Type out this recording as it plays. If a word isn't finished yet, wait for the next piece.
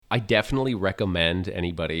I definitely recommend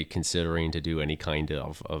anybody considering to do any kind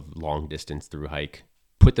of long distance through hike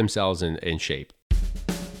put themselves in shape.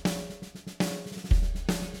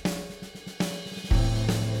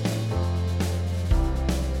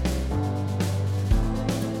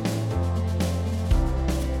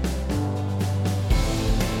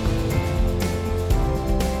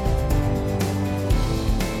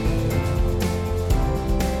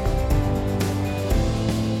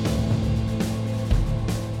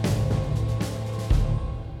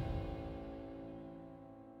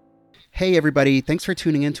 Hey, everybody. Thanks for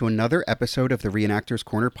tuning in to another episode of the Reenactors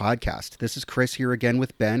Corner podcast. This is Chris here again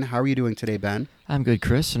with Ben. How are you doing today, Ben? I'm good,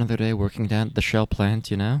 Chris. Another day working down at the Shell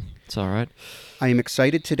plant, It's all right. I am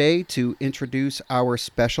excited today to introduce our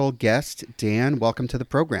special guest, Dan. Welcome to the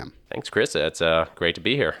program. Thanks, Chris. It's great to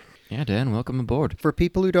be here. Yeah, Dan, welcome aboard. For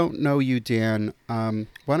people who don't know you, Dan, why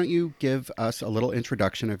don't you give us a little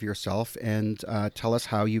introduction of yourself and tell us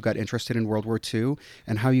how you got interested in World War II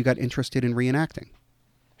and how you got interested in reenacting?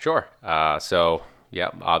 Sure.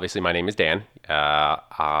 Obviously my name is Dan.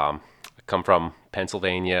 I come from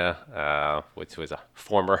Pennsylvania, which was a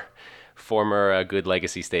former good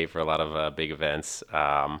legacy state for a lot of big events.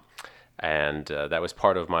 And that was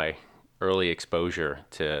part of my early exposure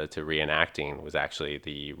to reenacting was actually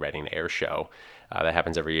the Reading Air Show. That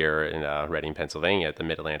happens every year in Reading, Pennsylvania at the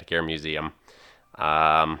Mid-Atlantic Air Museum.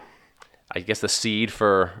 I guess the seed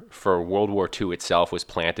for World War II itself was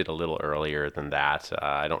planted a little earlier than that.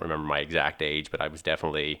 I don't remember my exact age, but I was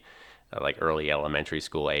definitely like early elementary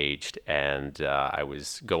school aged, and I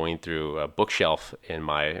was going through a bookshelf in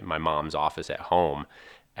my mom's office at home,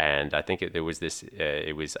 and I think it was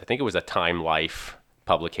a Time Life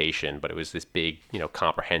publication, but it was this big,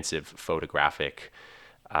 comprehensive photographic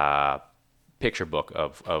picture book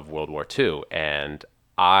of World War II, and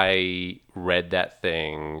I read that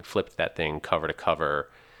thing, flipped that thing cover to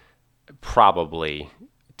cover, probably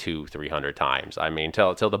 200-300 times. I mean,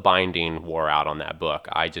 till the binding wore out on that book.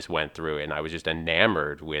 I just went through it, and I was just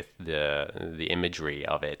enamored with the imagery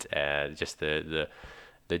of it, and just the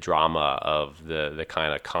drama of the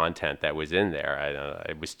kind of content that was in there.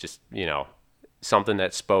 It was just something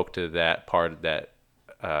that spoke to that part that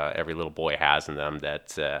every little boy has in them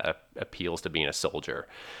that appeals to being a soldier.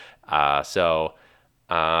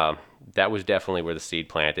 That was definitely where the seed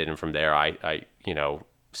planted, and from there I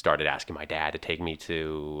started asking my dad to take me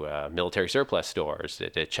to military surplus stores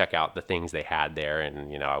to check out the things they had there,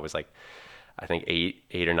 and I was like, I think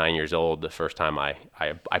 8 or 9 years old the first time I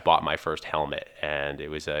bought my first helmet, and it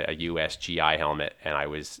was a US GI helmet, and I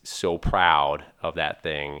was so proud of that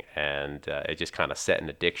thing, and it just kind of set an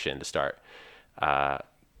addiction to start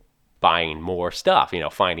buying more stuff,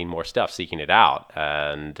 finding more stuff, seeking it out,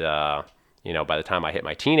 and by the time I hit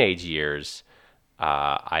my teenage years,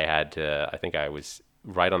 I think I was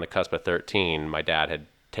right on the cusp of 13. My dad had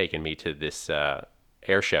taken me to this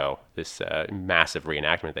air show, this massive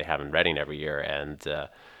reenactment they have in Reading every year. And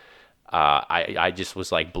I just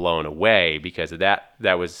was like blown away because that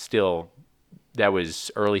was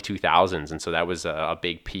early 2000s. And so that was a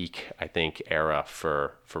big peak, I think, era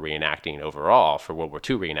for reenacting overall, for World War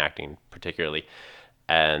II reenacting particularly.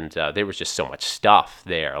 And there was just so much stuff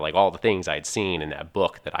there. Like all the things I'd seen in that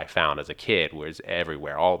book that I found as a kid was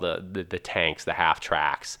everywhere. All the tanks, the half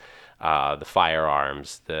tracks, the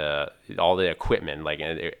firearms, all the equipment, like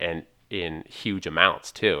and in huge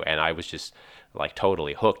amounts too. And I was just like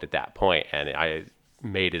totally hooked at that point. And I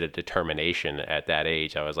made it a determination at that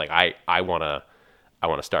age. I was like, I want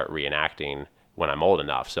to start reenacting when I'm old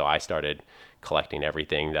enough. So I started collecting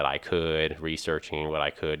everything that I could, researching what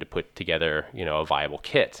I could to put together, a viable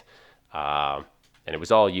kit. And it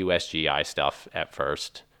was all USGI stuff at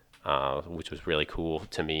first, which was really cool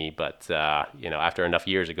to me. But, after enough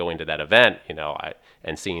years of going to that event,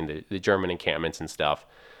 and seeing the German encampments and stuff,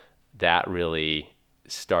 that really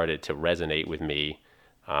started to resonate with me.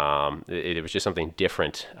 It was just something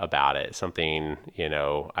different about it. Something,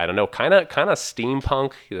 I don't know, kind of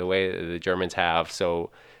steampunk, the way the Germans have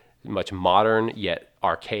so much modern yet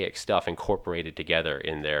archaic stuff incorporated together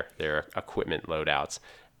in their equipment loadouts,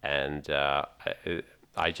 and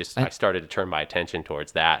I started to turn my attention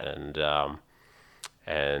towards that, and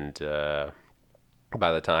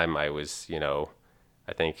by the time I was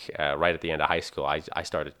I think right at the end of high school I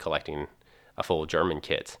started collecting a full German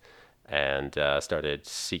kit, and started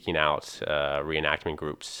seeking out reenactment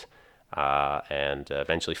groups, and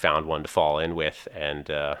eventually found one to fall in with, and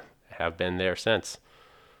have been there since.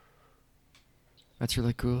 That's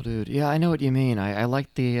really cool, dude. Yeah, I know what you mean. I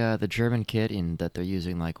like the German kit in that they're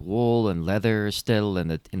using like wool and leather still in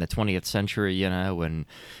the 20th century, and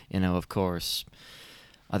of course,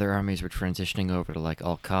 other armies were transitioning over to like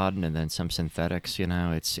all cotton and then some synthetics.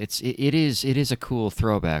 It is a cool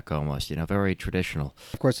throwback almost. Very traditional.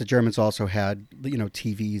 Of course, the Germans also had,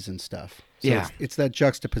 TVs and stuff. So Yeah. it's that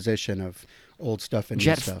juxtaposition of old stuff and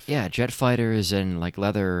new stuff. Jet fighters and like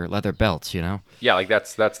leather belts. Yeah, like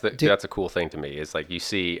Did, that's a cool thing to me. Is like you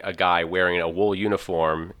see a guy wearing a wool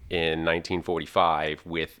uniform in 1945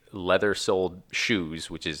 with leather-soled shoes,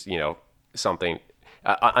 which is something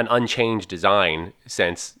an unchanged design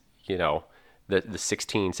since the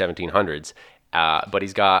 1700s. But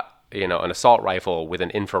he's got an assault rifle with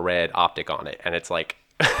an infrared optic on it, and it's like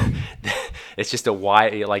it's just a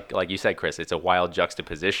wild, like you said, Chris. It's a wild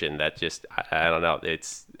juxtaposition that just I don't know.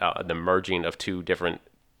 It's the merging of two different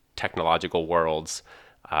technological worlds,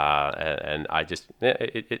 and I just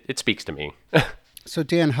it speaks to me. so,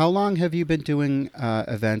 Dan, how long have you been doing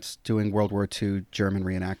events doing World War II German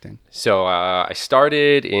reenacting? So I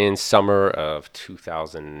started in summer of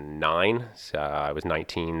 2009. So I was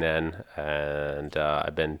 19 then, and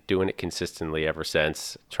I've been doing it consistently ever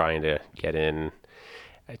since.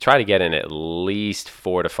 I try to get in at least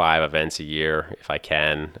 4 to 5 events a year if I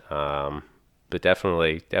can, but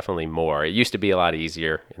definitely more. It used to be a lot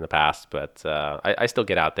easier in the past, but I still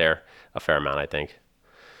get out there a fair amount, I think.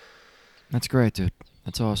 That's great, dude.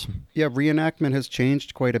 That's awesome. Yeah, reenactment has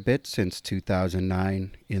changed quite a bit since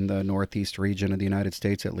 2009 in the Northeast region of the United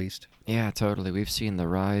States, at least. Yeah, totally. We've seen the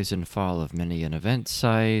rise and fall of many an event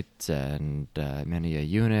site and many a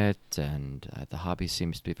unit, and the hobby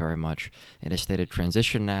seems to be very much in a state of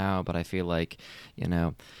transition now. But I feel like,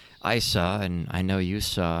 I saw, and I know you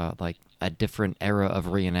saw, like a different era of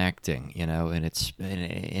reenacting, in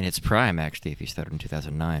its prime, actually, if you started in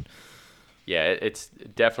 2009. Yeah, it's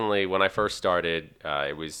definitely when I first started.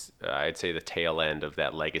 It was I'd say the tail end of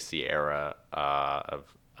that legacy era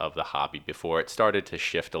of the hobby before it started to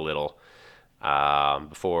shift a little.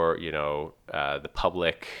 Before the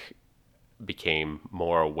public became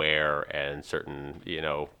more aware and certain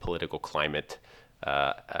political climate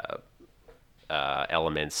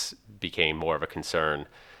elements became more of a concern.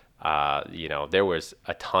 There was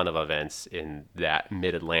a ton of events in that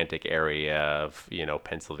mid-Atlantic area of,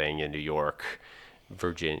 Pennsylvania, New York,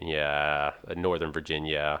 Virginia, Northern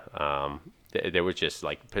Virginia. There was just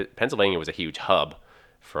like Pennsylvania was a huge hub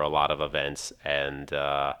for a lot of events, and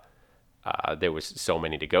there was so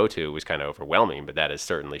many to go to. It was kind of overwhelming, but that has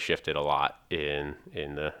certainly shifted a lot in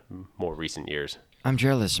the more recent years. I'm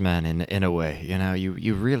jealous, man, in a way.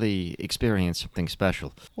 You really experienced something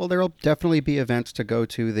special. Well, there'll definitely be events to go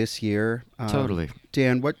to this year. Totally.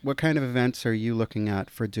 Dan, what kind of events are you looking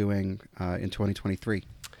at for doing in 2023?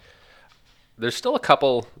 There's still a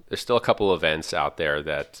couple events out there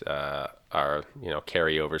that are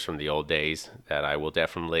carryovers from the old days that I will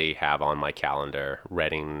definitely have on my calendar.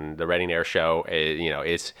 The Reading Air Show,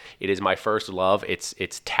 it is my first love.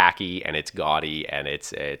 It's tacky and it's gaudy and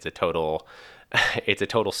it's a total it's a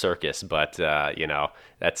total circus, but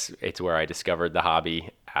it's where I discovered the hobby,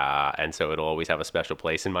 and so it'll always have a special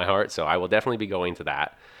place in my heart. So I will definitely be going to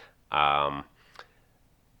that. I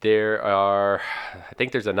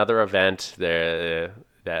think there's another event there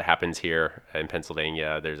that happens here in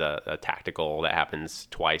Pennsylvania. There's a tactical that happens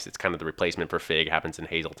twice. It's kind of the replacement for FIG. It happens in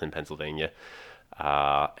Hazleton, Pennsylvania.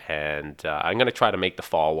 And I'm going to try to make the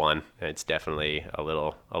fall one. It's definitely a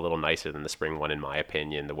little nicer than the spring one, in my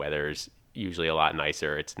opinion. The weather's usually a lot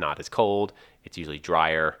nicer. It's not as cold. It's usually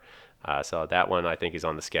drier. So that one I think is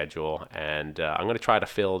on the schedule. And I'm going to try to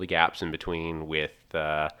fill the gaps in between with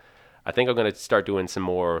I think I'm going to start doing some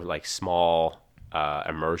more like small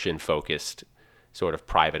immersion focused sort of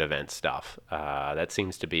private event stuff. That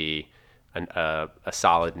seems to be a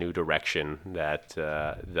solid new direction that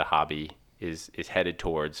the hobby is headed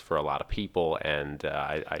towards for a lot of people. And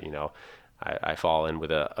I fall in with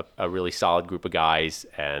a really solid group of guys,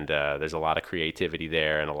 and there's a lot of creativity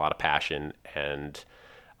there and a lot of passion. And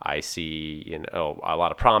I see a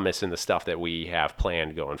lot of promise in the stuff that we have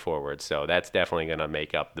planned going forward. So that's definitely going to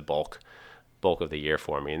make up the bulk of the year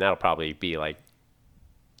for me, and that'll probably be like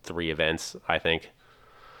 3 events, I think.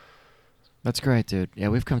 That's great, dude. Yeah,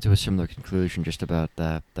 we've come to a similar conclusion just about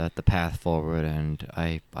the path forward, and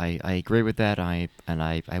I agree with that. I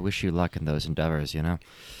wish you luck in those endeavors.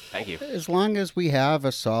 Thank you. As long as we have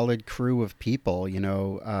a solid crew of people,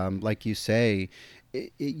 like you say,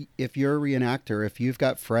 if you're a reenactor, if you've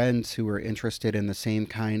got friends who are interested in the same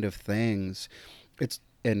kind of things,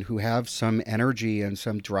 and who have some energy and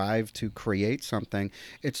some drive to create something,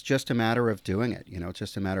 it's just a matter of doing it. It's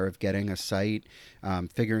just a matter of getting a site,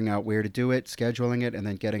 figuring out where to do it, scheduling it, and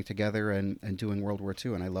then getting together and doing World War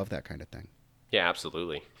II. And I love that kind of thing. Yeah,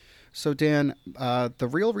 absolutely. So, Dan, the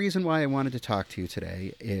real reason why I wanted to talk to you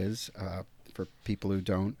today is for people who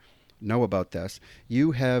don't know about this,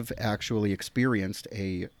 you have actually experienced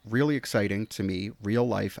a really exciting, to me, real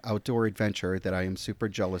life outdoor adventure that I am super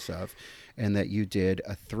jealous of, and that you did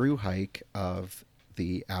a through hike of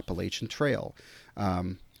the Appalachian Trail.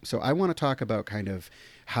 So, I want to talk about kind of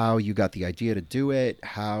how you got the idea to do it,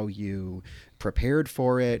 how you prepared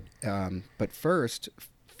for it. But first,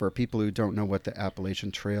 for people who don't know what the Appalachian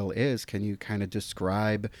Trail is, can you kind of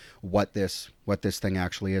describe what this thing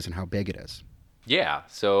actually is and how big it is? Yeah,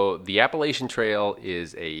 so the Appalachian Trail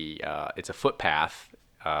is it's a footpath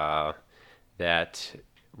that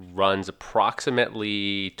runs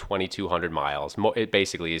approximately 2,200 miles. It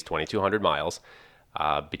basically is 2,200 miles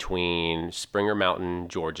between Springer Mountain,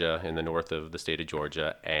 Georgia, in the north of the state of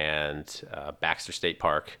Georgia, and Baxter State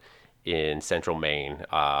Park in central Maine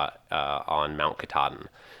on Mount Katahdin.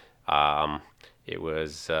 Um, it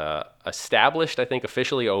was established, I think,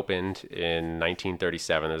 officially opened in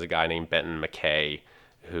 1937. There's a guy named Benton McKay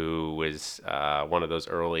who was one of those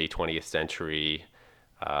early 20th century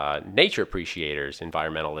nature appreciators,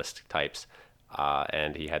 environmentalist types.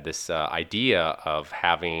 And he had this idea of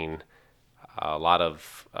having a lot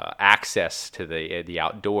of access to the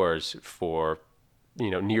outdoors for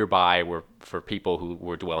nearby were for people who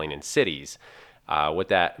were dwelling in cities. What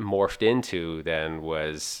that morphed into then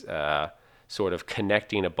was sort of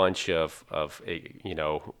connecting a bunch of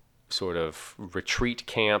sort of retreat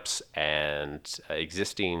camps and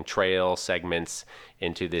existing trail segments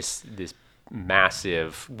into this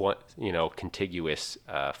massive contiguous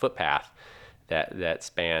footpath that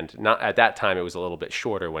spanned. Not at that time, it was a little bit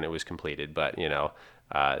shorter when it was completed, but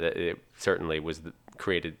it certainly was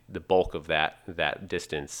created the bulk of that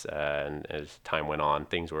distance. And as time went on,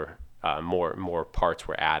 things were more parts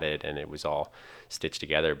were added, and it was all stitched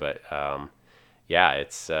together. But yeah,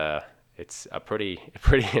 it's a pretty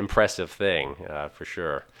impressive thing for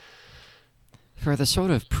sure. For the sort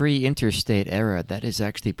of pre-interstate era, that is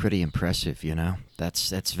actually pretty impressive.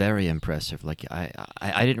 That's very impressive. Like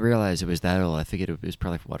I didn't realize it was that old. I figured it was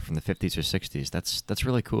probably what, from the 50s or 60s. That's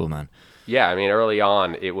really cool, man. Yeah, I mean, early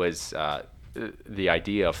on, it was the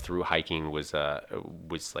idea of through hiking was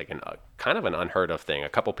like kind of an unheard of thing. A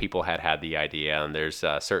couple people had the idea, and there's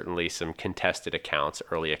certainly some contested accounts,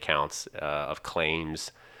 early accounts of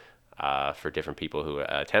claims for different people who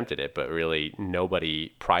attempted it, but really nobody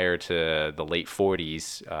prior to the late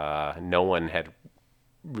 40s, no one had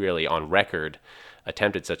really on record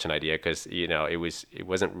attempted such an idea, because it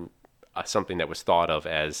wasn't something that was thought of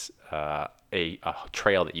as a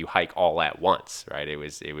trail that you hike all at once, right? It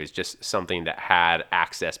was just something that had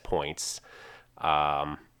access points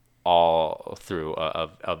all through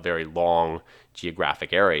a very long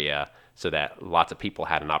geographic area, so that lots of people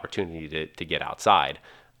had an opportunity to get outside.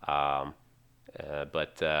 But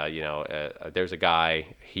there's a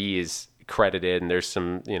guy, he is credited, and there's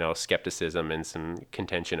some skepticism and some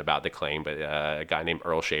contention about the claim, but a guy named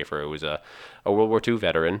Earl Schaefer, who was a World War II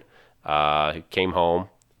veteran, he came home.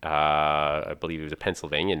 I believe he was a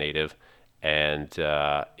Pennsylvania native, and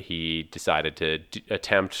he decided to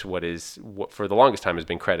attempt what for the longest time has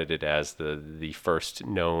been credited as the first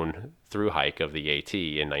known through hike of the AT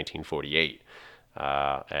in 1948.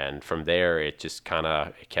 And from there, it just kind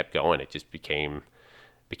of kept going. It just became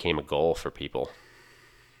a goal for people.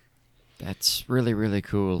 That's really, really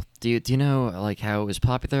cool. Do you know like how it was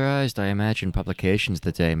popularized? I imagine publications of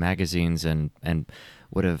the day, magazines, and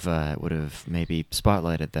would have maybe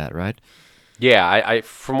spotlighted that, right? Yeah, I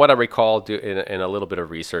from what I recall, in a little bit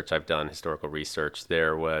of research I've done, historical research,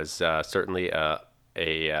 there was certainly a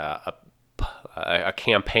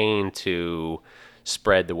campaign to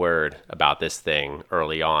spread the word about this thing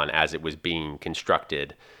early on as it was being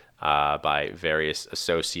constructed by various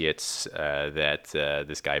associates that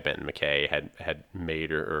this guy Benton McKay had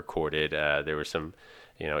made or recorded. There were some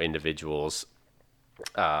individuals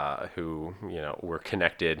who were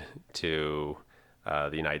connected to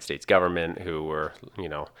the United States government, who were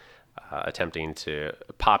attempting to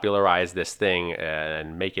popularize this thing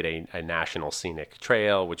and make it a national scenic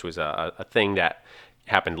trail, which was a thing that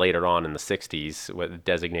happened later on in the 60s, with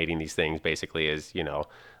designating these things basically as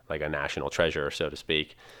like a national treasure, so to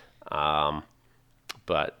speak. Yeah,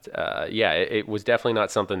 it was definitely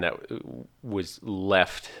not something that was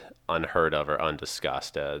left unheard of or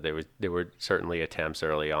undiscussed. There were certainly attempts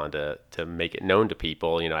early on to make it known to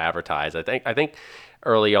people, advertise. I think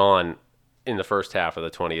early on in the first half of the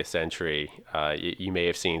 20th century, you may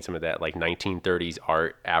have seen some of that like 1930s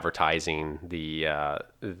art advertising the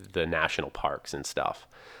national parks and stuff.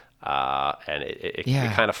 And it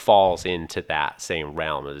Yeah. kind of falls into that same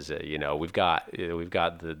realm as we've got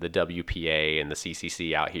the WPA and the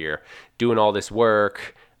CCC out here doing all this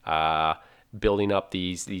work, building up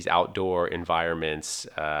these outdoor environments,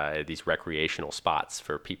 these recreational spots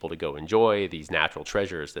for people to go enjoy these natural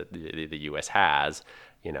treasures that the U.S. has.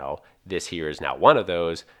 This here is now one of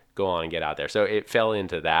those. Go on and get out there. So it fell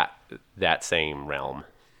into that same realm.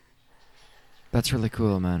 That's really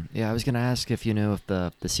cool, man. Yeah, I was gonna ask if you know if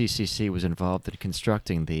the CCC was involved in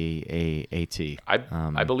constructing the AAT.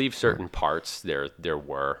 I believe Or certain parts there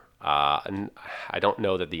were, and I don't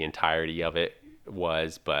know that the entirety of it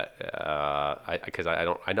was, but because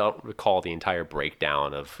I don't recall the entire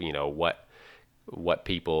breakdown of what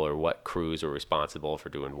people or what crews are responsible for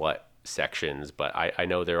doing what sections, but I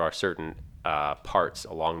know there are certain parts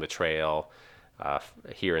along the trail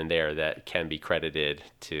here and there that can be credited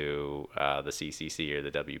to the CCC or the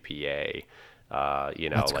WPA.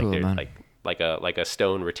 that's Like cool, there man. like a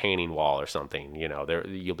stone retaining wall or something. There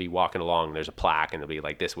you'll be walking along. There's a plaque, and it'll be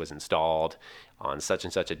like this was installed on such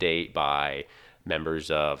and such a date by members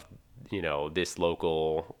of this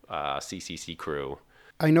local CCC crew.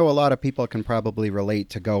 I know a lot of people can probably relate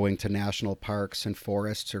to going to national parks and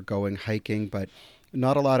forests or going hiking, but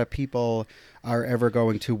not a lot of people are ever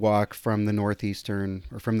going to walk from the northeastern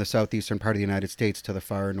or from the southeastern part of the United States to the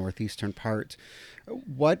far northeastern part.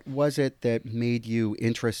 What was it that made you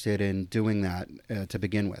interested in doing that to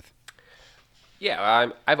begin with?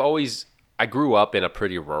 Yeah, I grew up in a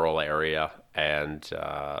pretty rural area, and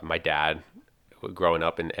my dad, growing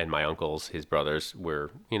up, and my uncles, his brothers,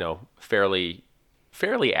 were fairly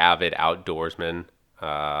avid outdoorsmen.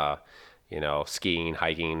 Skiing,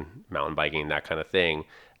 hiking, mountain biking, that kind of thing.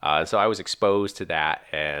 And so I was exposed to that,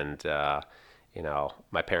 and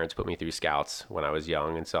my parents put me through scouts when I was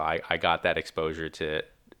young, and so I got that exposure to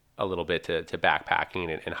a little bit to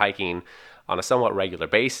backpacking and hiking on a somewhat regular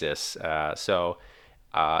basis. So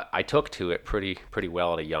I took to it pretty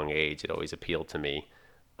well at a young age. It always appealed to me,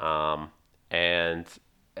 and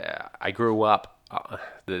I grew up.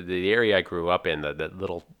 The area I grew up in, the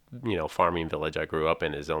little farming village I grew up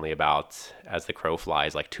in, is only about, as the crow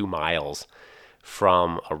flies, like 2 miles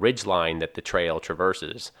from a ridge line that the trail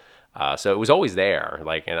traverses. So it was always there.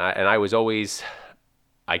 And I was always,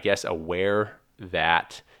 I guess, aware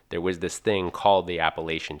that there was this thing called the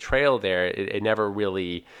Appalachian Trail there. It never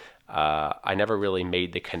really, I never really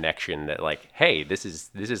made the connection that, like, hey, this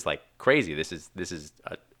is like crazy. This is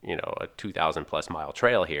a 2,000 plus mile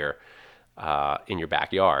trail here in your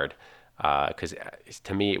backyard. Because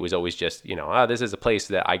to me, it was always just, this is a place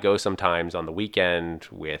that I go sometimes on the weekend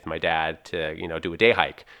with my dad to, do a day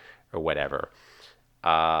hike or whatever.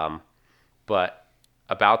 But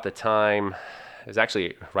about the time, it was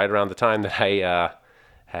actually right around the time that I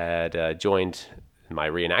had joined my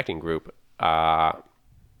reenacting group.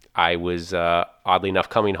 I was oddly enough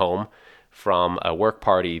coming home from a work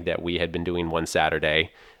party that we had been doing one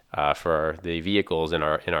Saturday for the vehicles in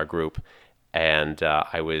our group, and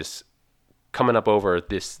I was coming up over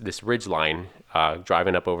this ridge line,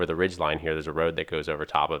 driving up over the ridge line here. There's a road that goes over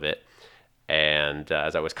top of it. And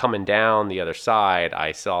as I was coming down the other side,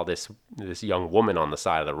 I saw this young woman on the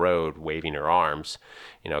side of the road waving her arms,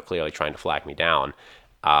 clearly trying to flag me down.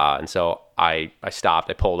 And so I stopped.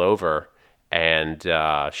 I pulled over, and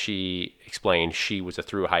she explained she was a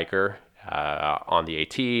thru hiker on the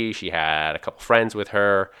AT. She had a couple friends with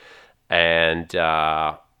her, and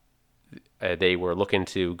they were looking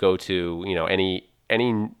to go to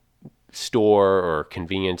any store or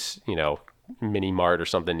convenience mini mart or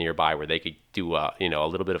something nearby where they could do a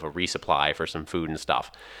little bit of a resupply for some food and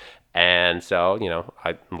stuff. And so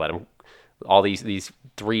I let them, all these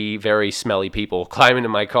three very smelly people, climb into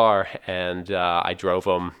my car, and I drove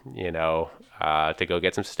them to go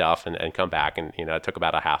get some stuff and come back, and it took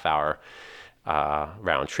about a half hour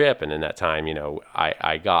round trip. And in that time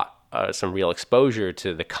I got some real exposure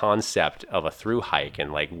to the concept of a thru hike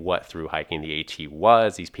and like what thru hiking the AT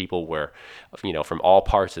was. These people were, from all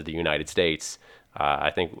parts of the United States.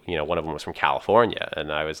 I think one of them was from California, and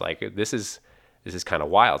I was like, this is kind of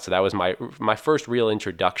wild. So that was my first real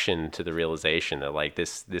introduction to the realization that like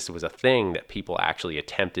this was a thing that people actually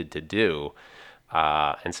attempted to do,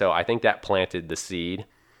 and so I think that planted the seed.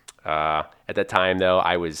 At that time, though,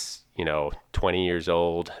 I was 20 years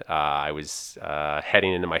old. I was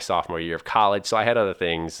heading into my sophomore year of college, so I had other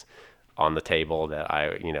things on the table that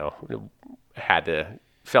I,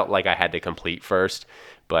 felt like I had to complete first.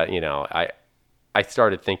 But I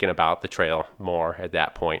started thinking about the trail more at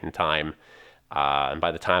that point in time, and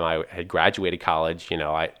by the time I had graduated college,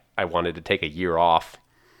 I wanted to take a year off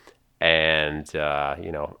and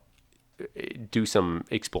do some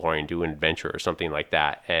exploring, do an adventure or something like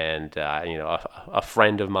that. And a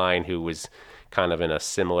friend of mine who was kind of in a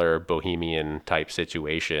similar bohemian type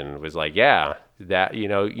situation was like, yeah, that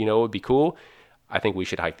it would be cool. I think we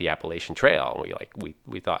should hike the Appalachian Trail. And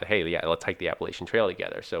we thought, hey, yeah, let's hike the Appalachian Trail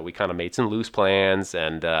together. So we kind of made some loose plans,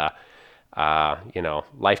 and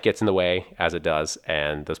life gets in the way as it does,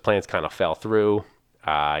 and those plans kind of fell through.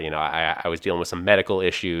 I was dealing with some medical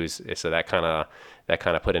issues, so that kind of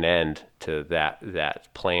put an end to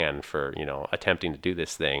that plan for attempting to do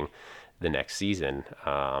this thing the next season.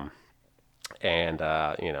 I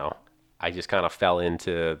just kind of fell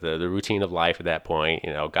into the routine of life at that point.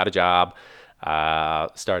 Got a job,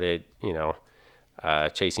 started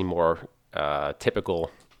chasing more typical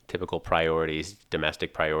priorities,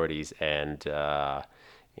 domestic priorities, and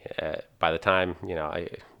by the time I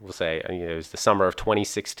will say it was the summer of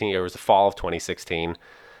 2016, it was the fall of 2016.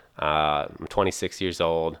 I'm 26 years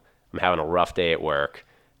old. I'm having a rough day at work.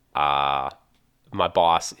 My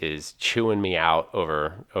boss is chewing me out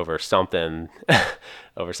over something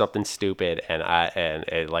over something stupid, and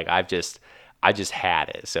I just had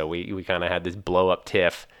it. So we kind of had this blow up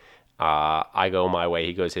tiff. I go my way,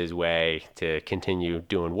 he goes his way to continue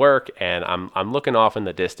doing work, and I'm looking off in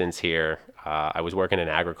the distance here. I was working in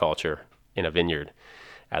agriculture in a vineyard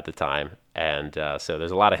at the time, and so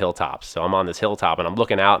there's a lot of hilltops. So I'm on this hilltop, and I'm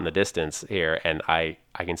looking out in the distance here, and I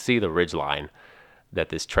can see the ridge line that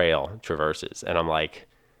this trail traverses, and I'm like,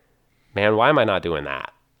 man, why am I not doing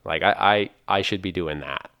that? Like I should be doing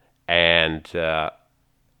that. And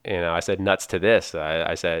I said nuts to this.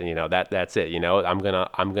 I said, that's it. I'm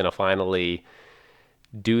gonna finally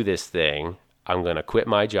do this thing. I'm gonna quit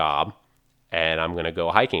my job, and I'm gonna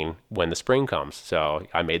go hiking when the spring comes. So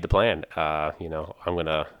I made the plan. I'm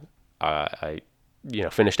gonna I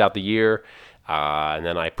finished out the year, and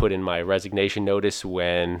then I put in my resignation notice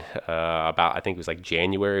when about, I think it was like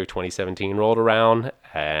January of 2017 rolled around,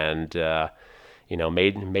 and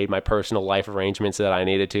made my personal life arrangements that I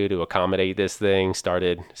needed to accommodate this thing.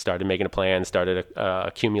 Started making a plan. Started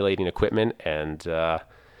accumulating equipment, and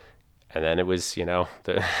then it was and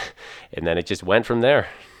then it just went from there.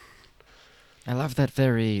 I love that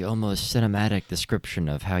very almost cinematic description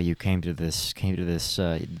of how you came to this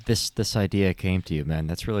this idea came to you, man.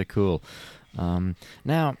 That's really cool.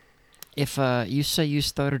 Now, if you say you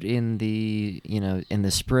started in the in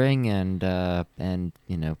the spring and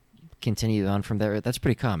continued on from there, that's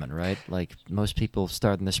pretty common, right? Like most people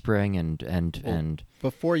start in the spring and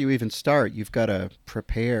Before you even start, you've got to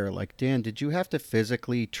prepare. Like, Dan, did you have to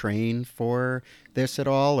physically train for this at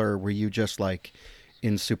all, or were you just like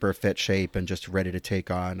in super fit shape and just ready to take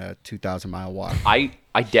on a 2,000-mile walk?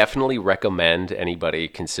 I definitely recommend anybody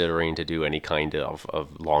considering to do any kind of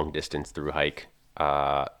long distance through hike,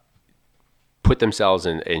 put themselves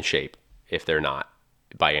in shape if they're not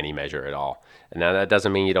by any measure at all. And now that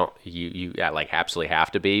doesn't mean you like absolutely have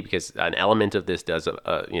to be, because an element of this does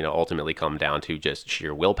ultimately come down to just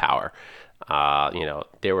sheer willpower.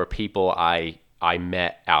 There were people I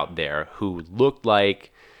met out there who looked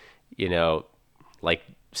like like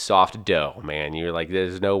soft dough, man. You're like,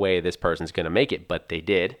 there's no way this person's going to make it, but they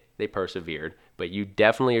did. They persevered. But you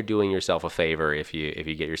definitely are doing yourself a favor if you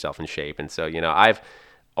get yourself in shape. And so, I've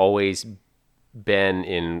always been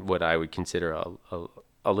in what I would consider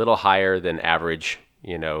a little higher than average,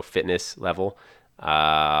 fitness level.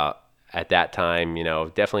 At that time,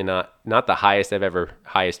 definitely not the highest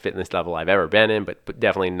fitness level I've ever been in, but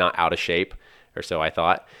definitely not out of shape, or so I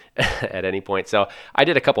thought at any point. So I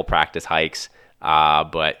did a couple practice hikes.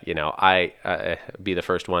 But I be the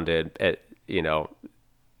first one to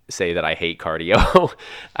say that I hate cardio,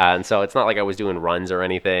 and so it's not like I was doing runs or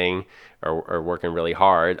anything or working really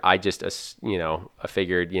hard. I just I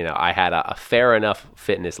figured I had a fair enough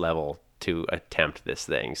fitness level to attempt this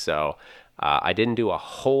thing. So I didn't do a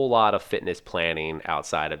whole lot of fitness planning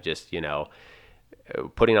outside of just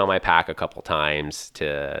putting on my pack a couple times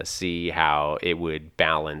to see how it would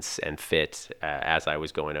balance and fit as I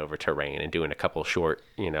was going over terrain, and doing a couple short,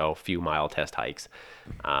 few mile test hikes.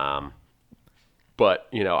 But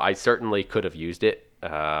I certainly could have used it.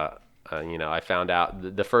 I found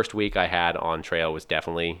out the first week I had on trail was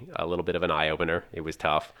definitely a little bit of an eye opener. It was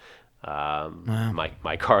tough. Wow.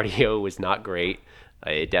 My cardio was not great.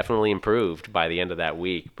 It definitely improved by the end of that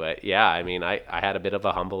week. But yeah, I mean, I had a bit of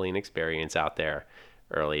a humbling experience out there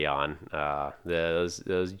early on. Those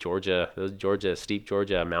steep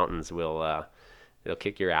Georgia mountains they'll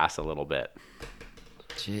kick your ass a little bit.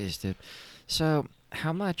 Jeez, dude. So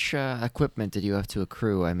how much equipment did you have to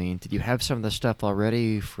accrue? I mean, did you have some of the stuff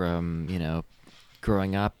already from,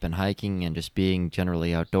 growing up and hiking and just being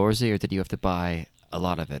generally outdoorsy, or did you have to buy a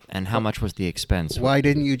lot of it, and how much was the expense? Why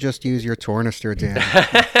didn't you just use your tornister, Dan?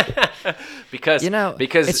 because You know,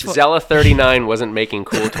 because it's fu- Zella 39 wasn't making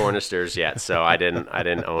cool tornisters yet, so I didn't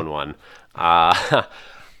own one. Uh,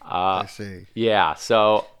 I see. yeah,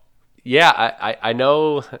 so yeah, I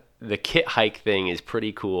know the kit hike thing is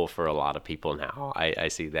pretty cool for a lot of people now. I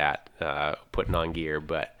see that putting on gear,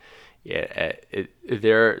 but yeah,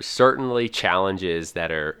 there are certainly challenges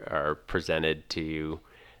that are presented to you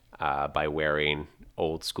by wearing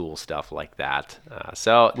old school stuff like that.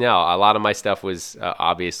 So no, a lot of my stuff was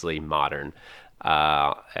obviously modern,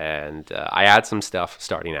 and I had some stuff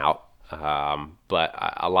starting out,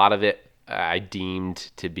 but a lot of it I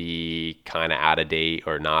deemed to be kind of out of date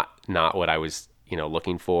or not what I was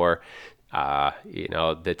looking for.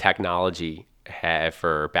 The technology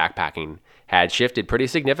for backpacking had shifted pretty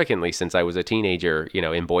significantly since I was a teenager,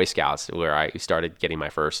 in Boy Scouts, where I started getting my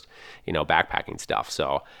first, backpacking stuff.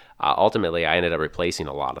 So ultimately, I ended up replacing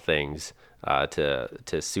a lot of things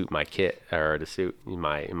to suit my kit or to suit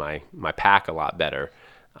my pack a lot better.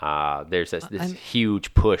 There's this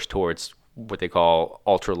huge push towards what they call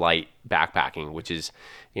ultralight backpacking, which is,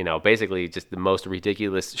 basically just the most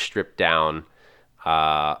ridiculous stripped down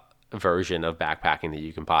version of backpacking that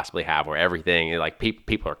you can possibly have, where everything like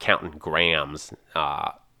people are counting grams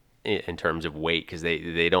in terms of weight because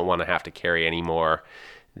they don't want to have to carry any more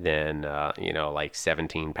than like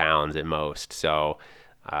 17 pounds at most. So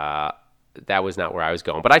that was not where I was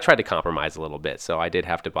going, but I tried to compromise a little bit. So I did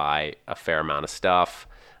have to buy a fair amount of stuff.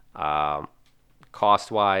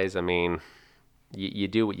 Cost wise, I mean, you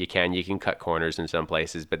do what you can. You can cut corners in some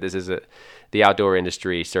places, but the outdoor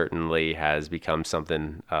industry certainly has become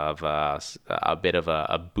something of a bit of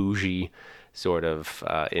a bougie sort of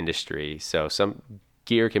industry. So some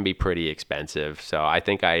gear can be pretty expensive. So I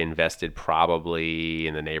think I invested probably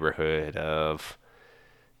in the neighborhood of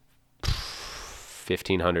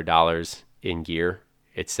 $1,500 in gear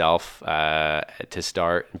itself to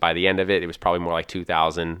start. By the end of it, it was probably more like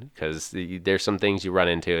 2,000 because there's some things you run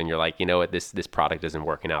into and you're like, you know what, this product isn't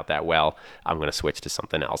working out that well. I'm going to switch to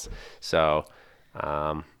something else. So,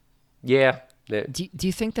 yeah. Do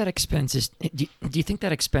you think that expense is do you think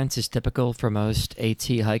that expense is typical for most AT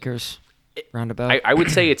hikers roundabout? I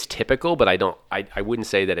would say it's typical, but I wouldn't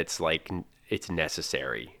say that it's like it's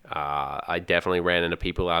necessary. I definitely ran into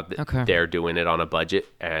people out there doing it on a budget,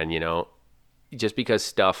 and just because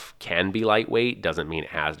stuff can be lightweight doesn't mean it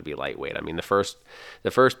has to be lightweight. I mean, the first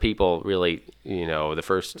people really, the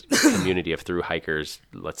first community of through hikers,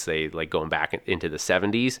 let's say like going back into the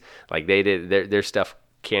 70s, like they did their stuff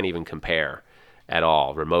can't even compare at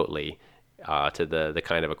all remotely to the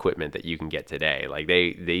kind of equipment that you can get today. Like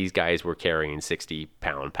these guys were carrying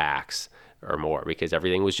 60-pound packs or more because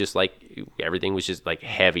everything was just like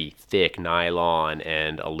heavy, thick nylon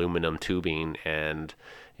and aluminum tubing and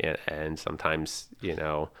sometimes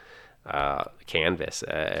canvas.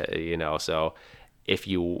 So if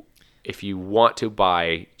you want to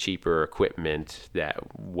buy cheaper equipment that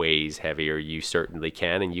weighs heavier, you certainly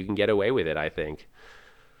can, and you can get away with it, I think.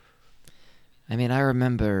 I mean, I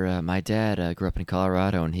remember my dad grew up in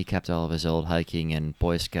Colorado, and he kept all of his old hiking and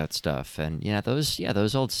Boy Scout stuff. And those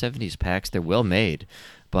old '70s packs, they're well made,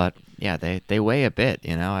 but yeah, they weigh a bit.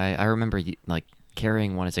 I remember like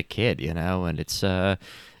carrying one as a kid, and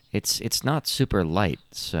it's not super light.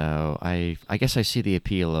 So I guess I see the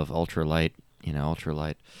appeal of ultralight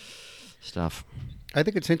stuff. I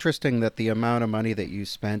think it's interesting that the amount of money that you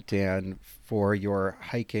spent, Dan, for your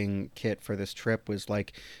hiking kit for this trip was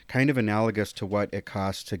like kind of analogous to what it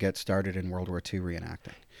cost to get started in World War II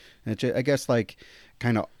reenacting. And I guess like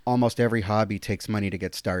kind of almost every hobby takes money to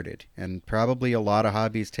get started, and probably a lot of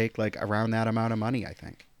hobbies take like around that amount of money, I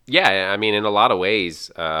think. Yeah, I mean, in a lot of ways,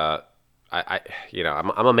 I'm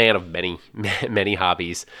a man of many many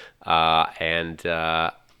hobbies,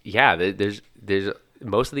 there's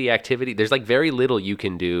most of the activity, there's like very little you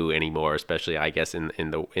can do anymore, especially I guess in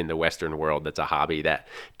the Western world, that's a hobby that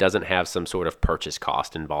doesn't have some sort of purchase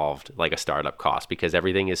cost involved, like a startup cost, because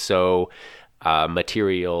everything is so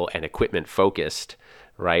material and equipment focused,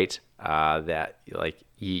 right? That like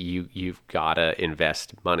you've got to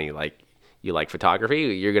invest money. Like you like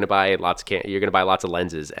photography, you're gonna buy lots of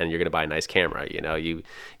lenses, and you're gonna buy a nice camera. You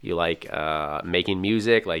like making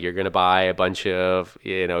music, like you're gonna buy a bunch of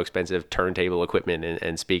expensive turntable equipment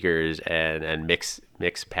and speakers and mix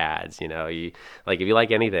pads. You like if you like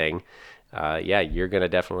anything, you're gonna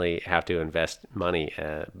definitely have to invest money.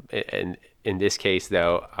 And in this case,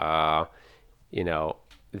 though,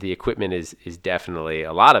 the equipment is definitely,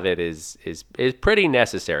 a lot of it is pretty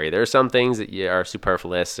necessary. There are some things that are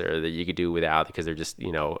superfluous or that you could do without because they're just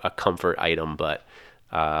a comfort item, but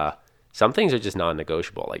some things are just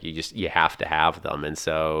non-negotiable. Like you have to have them. And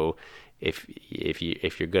so if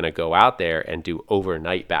you're going to go out there and do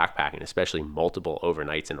overnight backpacking, especially multiple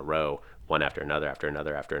overnights in a row, one after another, after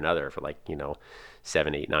another, after another, for like,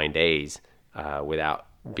 7, 8, 9 days, without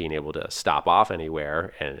being able to stop off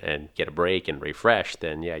anywhere and get a break and refresh,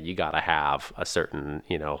 then yeah, you got to have a certain,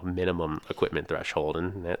 minimum equipment threshold,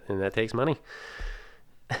 and that takes money.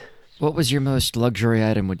 What was your most luxury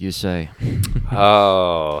item, would you say?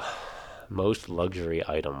 Oh, most luxury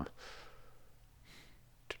item.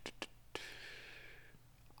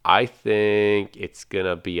 I think it's going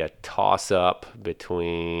to be a toss-up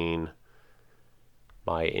between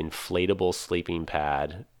my inflatable sleeping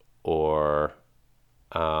pad or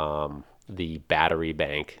the battery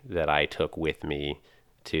bank that I took with me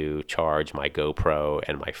to charge my GoPro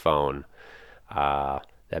and my phone.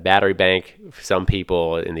 That battery bank, some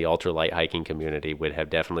people in the ultralight hiking community would have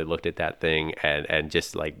definitely looked at that thing and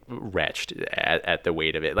just like retched at the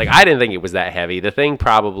weight of it. Like, I didn't think it was that heavy. The thing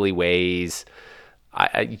probably weighs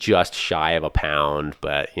just shy of a pound,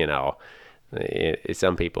 but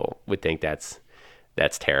some people would think that's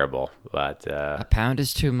terrible. But A pound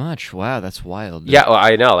is too much. Wow, that's wild. yeah, well,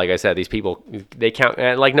 I know. Like I said, these people, they count,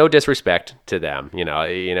 and like, no disrespect to them.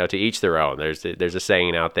 To each their own. There's a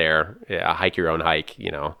saying out there, hike your own hike.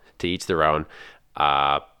 To each their own.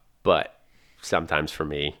 But sometimes for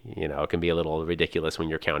me, it can be a little ridiculous when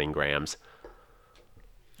you're counting grams.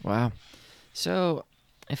 Wow. So,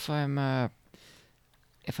 if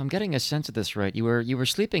I'm getting a sense of this right, you were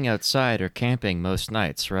sleeping outside or camping most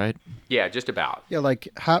nights, right? Yeah, just about. Yeah, like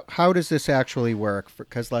how does this actually work?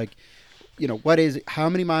 Because how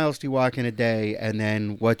many miles do you walk in a day, and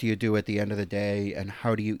then what do you do at the end of the day, and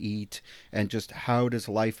how do you eat, and just how does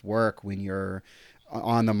life work when you're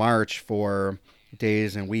on the march for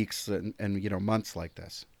days and weeks and months like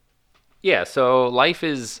this? Yeah, so life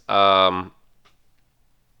is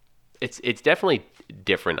it's definitely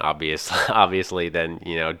different, obviously than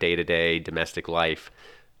day to day domestic life.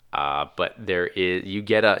 But there is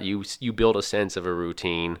you build a sense of a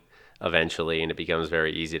routine eventually, and it becomes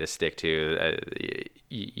very easy to stick to.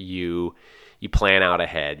 You plan out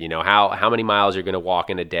ahead. How many miles you're going to walk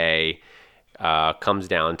in a day comes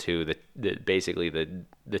down to basically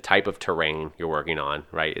the type of terrain you're working on,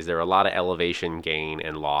 right? Is there a lot of elevation gain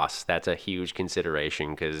and loss? That's a huge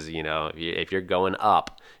consideration, because if you're going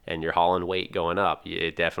up and you're hauling weight going up,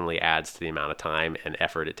 it definitely adds to the amount of time and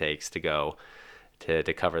effort it takes to go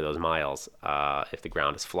to cover those miles. If the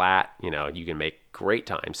ground is flat, you can make great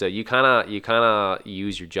time. So you kind of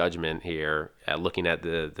use your judgment here at looking at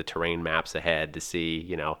the terrain maps ahead to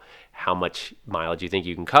see how much mileage you think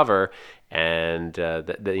you can cover, and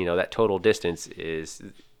that total distance is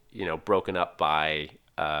broken up by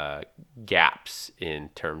gaps in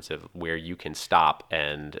terms of where you can stop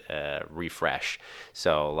and refresh.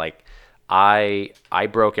 So like I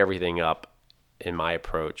broke everything up in my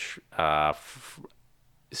approach,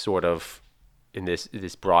 sort of in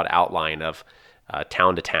this broad outline of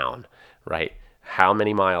town to town, right? How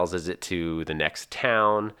many miles is it to the next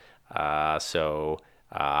town? How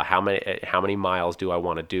many miles do I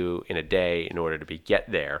want to do in a day in order to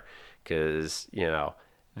get there? Because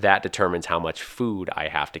that determines how much food I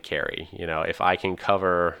have to carry. If I can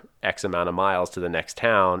cover X amount of miles to the next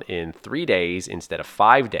town in 3 days instead of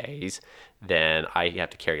 5 days, then I have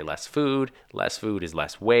to carry less food. Less food is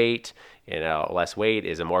less weight. Less weight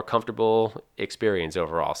is a more comfortable experience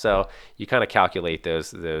overall. So you kind of calculate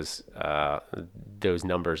those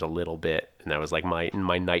numbers a little bit. And that was like my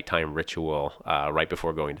nighttime ritual right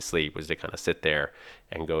before going to sleep, was to kind of sit there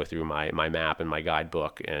and go through my map and my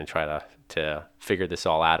guidebook and try to figure this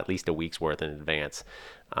all out at least a week's worth in advance.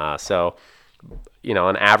 So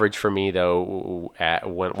on average for me, though,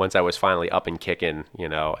 once I was finally up and kicking,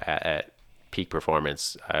 at peak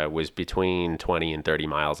performance, was between 20 and 30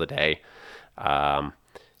 miles a day.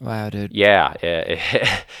 Wow, dude. Yeah.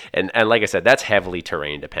 And like I said, that's heavily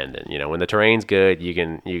terrain dependent. When the terrain's good,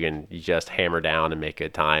 you just hammer down and make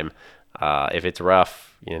good time. If it's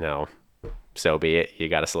rough, so be it. You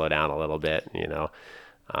got to slow down a little bit, and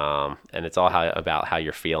it's all about how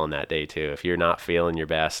you're feeling that day too. If you're not feeling your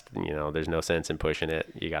best, there's no sense in pushing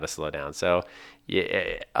it. You got to slow down. So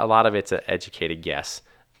a lot of it's an educated guess.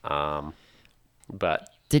 But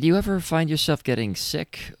did you ever find yourself getting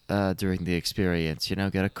sick during the experience?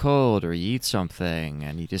 Get a cold, or you eat something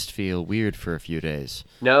and you just feel weird for a few days?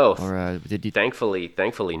 No. Or did you? Thankfully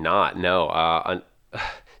not. No.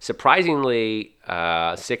 surprisingly,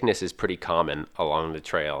 sickness is pretty common along the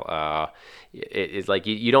trail. It's like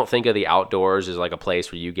you don't think of the outdoors as like a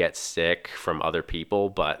place where you get sick from other people,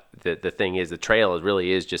 but the thing is, the trail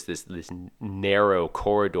really is just this narrow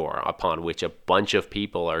corridor upon which a bunch of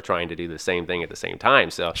people are trying to do the same thing at the same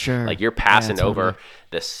time. So Sure. like you're Yeah, passing totally. over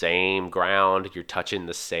the same ground, you're touching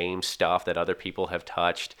the same stuff that other people have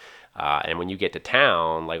touched. And when you get to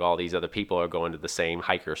town, like all these other people are going to the same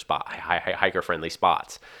hiker friendly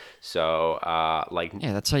spots. So, like,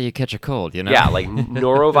 Yeah, that's how you catch a cold, you know? yeah, like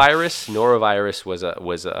norovirus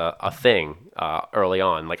was a thing early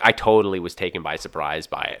on. Like I totally was taken by surprise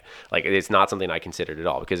by it. Like it's not something I considered at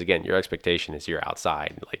all because again, your expectation is you're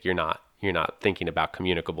outside. Like you're not thinking about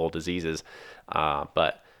communicable diseases.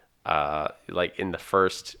 But like in the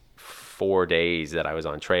first 4 days that I was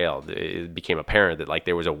on trail, it became apparent that like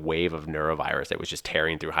there was a wave of neurovirus that was just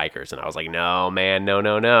tearing through hikers, and I was like, no, man, no,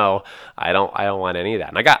 no, no, I don't want any of that.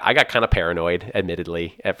 And I got kind of paranoid,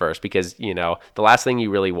 admittedly, at first because the last thing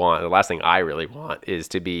the last thing I really want is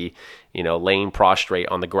to be laying prostrate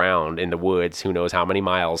on the ground in the woods, who knows how many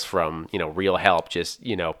miles from real help, just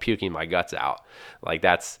puking my guts out. Like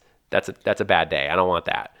that's a bad day. I don't want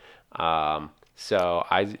that. So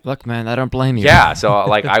I Look, man, I don't blame you. Yeah, so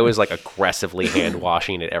like I was like aggressively hand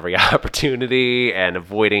washing at every opportunity and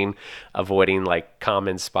avoiding like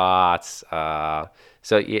common spots.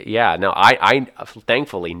 So yeah, no, I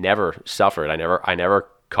thankfully never suffered. I never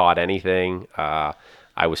caught anything. I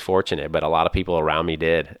was fortunate, but a lot of people around me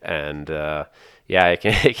did, and yeah,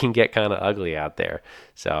 it can get kind of ugly out there.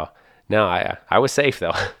 So no, I was safe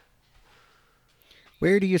though.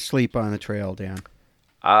 Where do you sleep on the trail, Dan?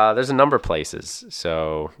 There's a number of places.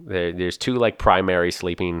 So there's two like primary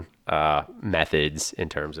sleeping methods in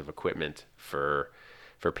terms of equipment for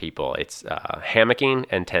people. It's hammocking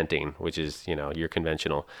and tenting, which is your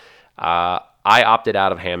conventional. I opted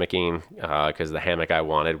out of hammocking because the hammock I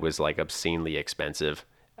wanted was like obscenely expensive,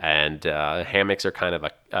 and hammocks are kind of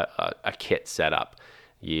a kit setup.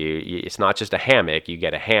 It's not just a hammock. You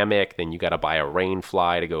get a hammock, then you got to buy a rain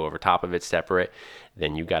fly to go over top of it separate.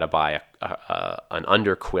 Then you got to buy an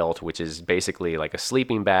under quilt, which is basically like a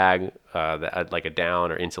sleeping bag, like a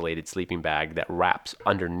down or insulated sleeping bag that wraps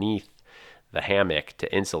underneath the hammock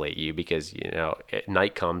to insulate you because at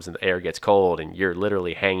night comes and the air gets cold and you're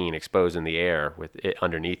literally hanging exposed in the air with it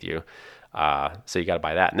underneath you. So you got to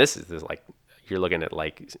buy that, and this is like you're looking at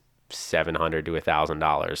like $700 to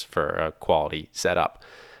 $1,000 for a quality setup.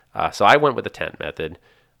 So I went with the tent method,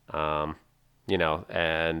 and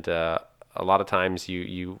a lot of times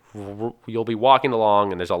you'll be walking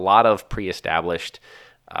along and there's a lot of pre-established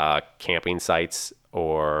camping sites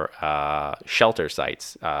or shelter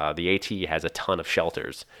sites. The AT has a ton of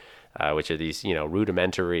shelters, which are these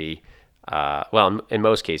rudimentary. Well, in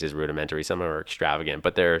most cases rudimentary. Some are extravagant,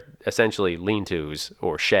 but they're essentially lean-tos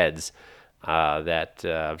or sheds that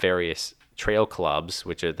various trail clubs,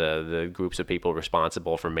 which are the groups of people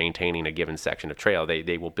responsible for maintaining a given section of trail,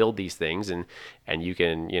 they will build these things, and you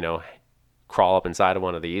can crawl up inside of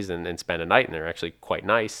one of these and spend a night, and they're actually quite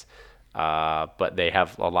nice. But they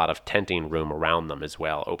have a lot of tenting room around them as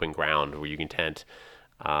well, open ground where you can tent.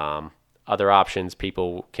 Other options,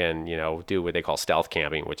 people can do what they call stealth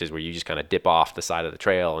camping, which is where you just kind of dip off the side of the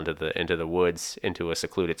trail into the woods, into a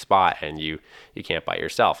secluded spot, and you camp by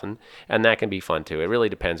yourself, and that can be fun too. It really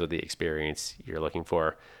depends what the experience you're looking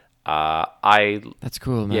for. That's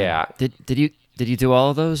cool, man. Yeah. Did you do all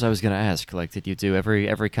of those? I was gonna ask. Like, did you do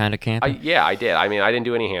every kind of camping? Yeah, I did. I mean, I didn't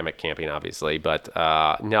do any hammock camping, obviously, but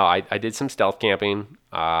no, I did some stealth camping.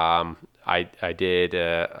 I did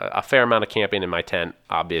a fair amount of camping in my tent.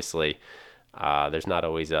 Obviously, there's not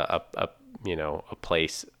always a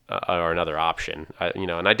place or another option.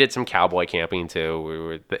 And I did some cowboy camping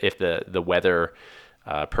too. If the weather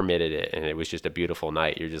permitted it, and it was just a beautiful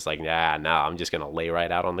night, you're just like, nah, no, I'm just gonna lay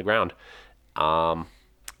right out on the ground.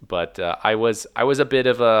 But I was a bit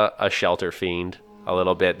of a shelter fiend, a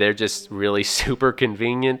little bit. They're just really super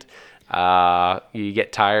convenient. You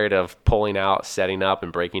get tired of pulling out, setting up,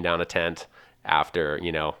 and breaking down a tent after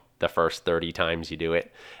the first 30 times you do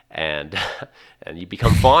it, and and you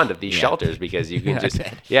become fond of these shelters because you can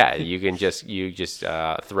you just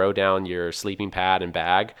throw down your sleeping pad and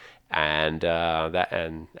bag, and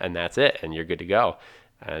that's it, and you're good to go.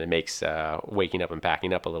 And it makes waking up and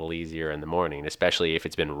packing up a little easier in the morning, especially if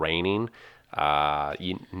it's been raining.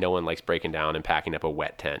 No one likes breaking down and packing up a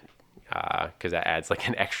wet tent because that adds like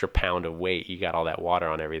an extra pound of weight. You got all that water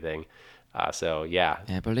on everything. So yeah.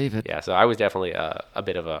 I believe it. Yeah, so I was definitely a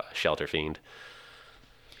bit of a shelter fiend.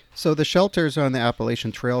 So the shelters on the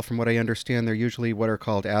Appalachian Trail, from what I understand, they're usually what are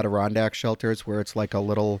called Adirondack shelters, where it's like a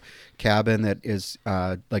little cabin that is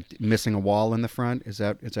like missing a wall in the front. Is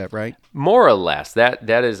that right? More or less, that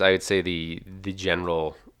is, I would say, the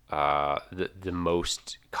general, the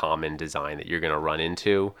most common design that you're going to run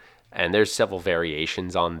into. And there's several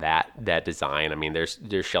variations on that design. I mean,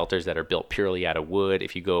 there's shelters that are built purely out of wood.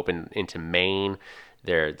 If you go up into Maine,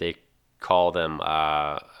 they call them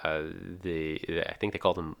I think they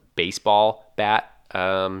call them baseball bat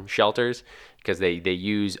shelters, because they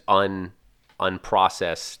use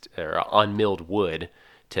unprocessed or unmilled wood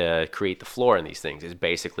to create the floor in these things. It's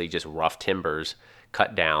basically just rough timbers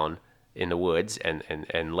cut down in the woods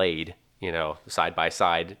and laid, side by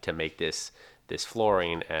side to make this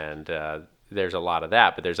flooring. And there's a lot of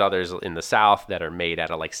that, but there's others in the South that are made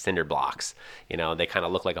out of like cinder blocks. They kind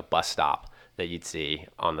of look like a bus stop that you'd see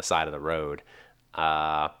on the side of the road.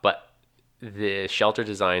 But the shelter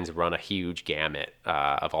designs run a huge gamut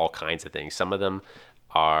of all kinds of things. Some of them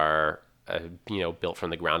are built from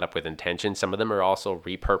the ground up with intention. Some of them are also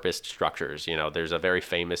repurposed structures. There's a very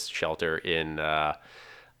famous shelter in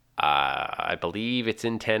I believe it's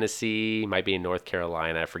in Tennessee, might be in North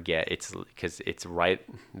Carolina. I forget. It's because it's right.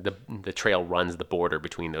 The trail runs the border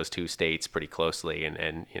between those two states pretty closely,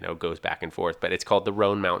 and goes back and forth. But it's called the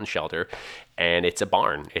Roan Mountain Shelter, and it's a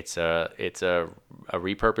barn. It's a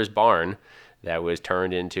repurposed barn that was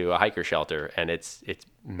turned into a hiker shelter, and it's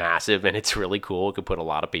massive and it's really cool. It could put a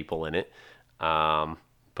lot of people in it.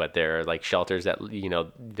 But they're like shelters that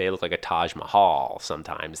they look like a Taj Mahal.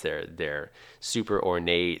 Sometimes they're super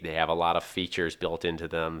ornate. They have a lot of features built into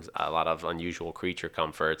them, a lot of unusual creature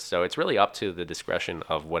comforts. So it's really up to the discretion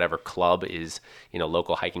of whatever club is,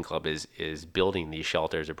 local hiking club is building these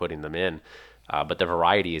shelters or putting them in. But the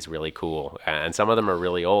variety is really cool, and some of them are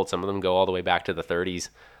really old. Some of them go all the way back to the 30s,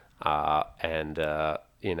 and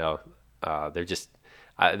they're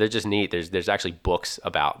just neat. There's actually books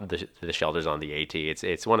about the shelters on the AT.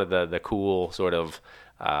 It's one of the cool sort of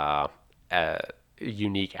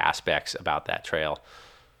unique aspects about that trail.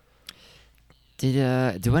 Did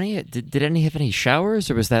any have any showers,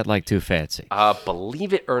 or was that like too fancy?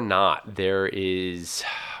 Believe it or not, there is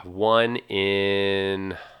one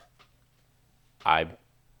in, I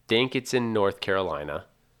think it's in North Carolina.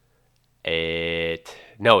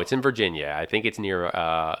 No, it's in Virginia. I think it's near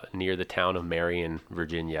the town of Marion,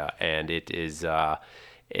 Virginia, and it's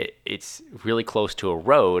really close to a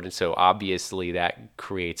road, and so obviously that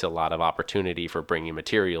creates a lot of opportunity for bringing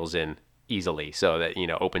materials in easily. So that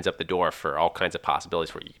opens up the door for all kinds of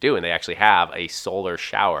possibilities for what you can do. And they actually have a solar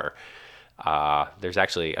shower. There's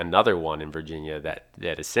actually another one in Virginia that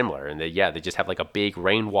is similar, and they just have like a big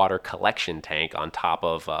rainwater collection tank on top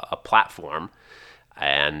of a platform,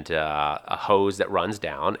 and a hose that runs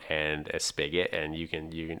down, and a spigot, and you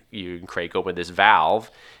can crank open this valve,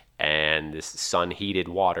 and this sun heated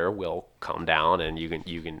water will come down, and you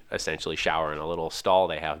can essentially shower in a little stall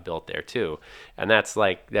they have built there too. And that's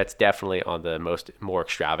definitely on the more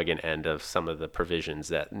extravagant end of some of the provisions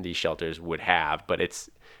that these shelters would have, but it's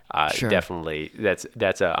Sure. definitely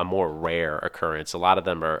that's a more rare occurrence. A lot of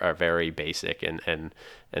them are very basic and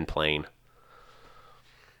plain.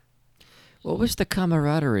 What was the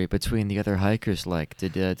camaraderie between the other hikers like?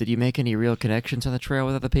 Did you make any real connections on the trail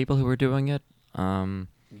with other people who were doing it?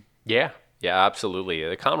 Yeah, absolutely.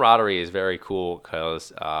 The camaraderie is very cool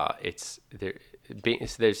because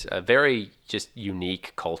there's a very just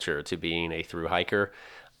unique culture to being a thru hiker,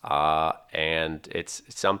 and it's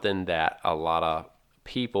something that a lot of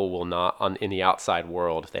people will not, in the outside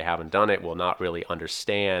world, if they haven't done it, will not really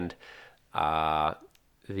understand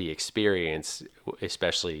the experience,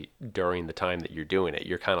 especially during the time that you're doing it.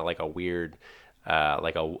 You're kind of like a weird,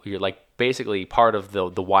 you're like basically part of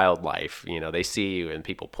the wildlife. They see you and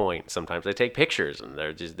people point. Sometimes they take pictures and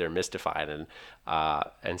they're mystified,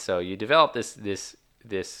 and so you develop this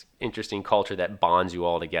interesting culture that bonds you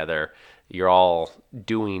all together. You're all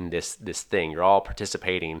doing this thing. You're all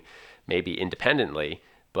participating, maybe independently,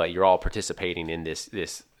 but you're all participating in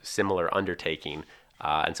this similar undertaking.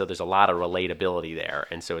 And so there's a lot of relatability there,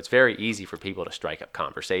 and so it's very easy for people to strike up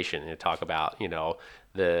conversation and talk about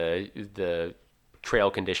the trail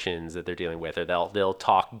conditions that they're dealing with, or they'll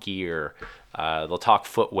talk gear, they'll talk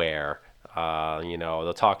footwear,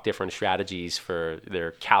 they'll talk different strategies for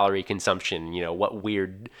their calorie consumption. What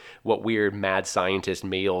weird mad scientist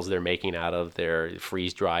meals they're making out of their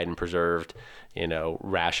freeze dried and preserved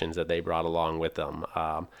rations that they brought along with them.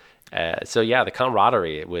 The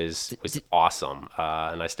camaraderie was awesome,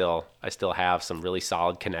 and I still have some really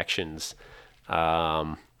solid connections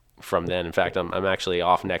from then. In fact, I'm actually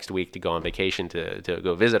off next week to go on vacation to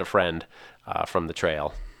go visit a friend from the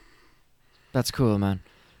trail. That's cool, man.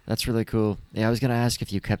 That's really cool. Yeah, I was gonna ask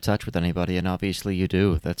if you kept touch with anybody, and obviously you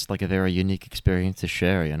do. That's like a very unique experience to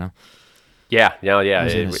share, you know? Yeah, no, yeah, I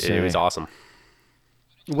was gonna it was say, awesome.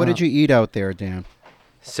 What uh, did you eat out there, Dan?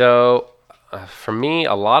 So for me,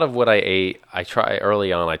 a lot of what I ate, I try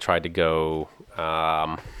early on. I tried to go.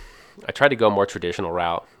 I tried to go more traditional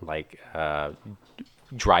route, like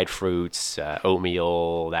dried fruits,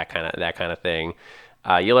 oatmeal, that kind of thing.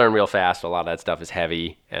 You learn real fast. A lot of that stuff is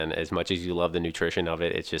heavy, and as much as you love the nutrition of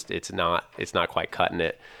it, it's not quite cutting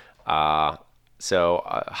it. Uh,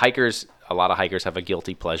 hikers, a lot of hikers have a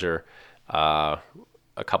guilty pleasure. Uh,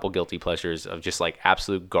 a couple guilty pleasures of just like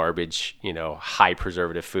absolute garbage, high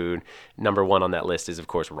preservative food. Number one on that list is of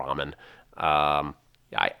course ramen.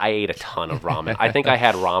 I ate a ton of ramen. I think I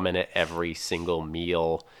had ramen at every single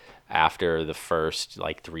meal after the first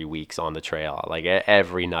like 3 weeks on the trail. Like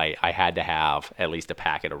every night, I had to have at least a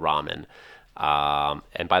packet of ramen.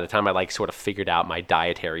 And by the time I like sort of figured out my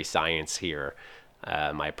dietary science here,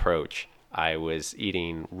 my approach, I was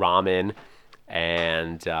eating ramen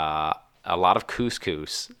and a lot of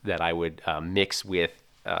couscous that I would mix with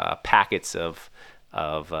packets of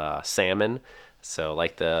salmon. So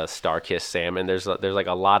like the Star-Kissed salmon, there's like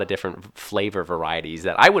a lot of different flavor varieties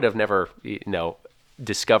that I would have never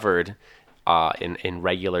discovered in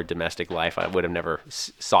regular domestic life. I would have never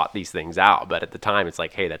sought these things out, but at the time it's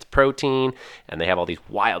like, hey, that's protein, and they have all these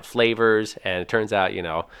wild flavors, and it turns out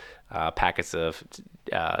packets of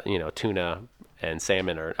tuna and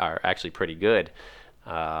salmon are actually pretty good.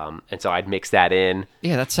 And so I'd mix that in.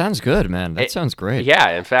 yeah, that sounds good, man. That sounds great.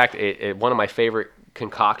 Yeah, in fact, one of my favorite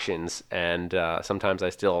concoctions, and sometimes I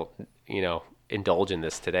still, indulge in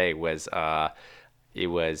this today, was it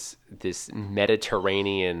was this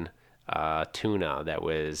Mediterranean tuna that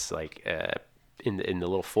was like in the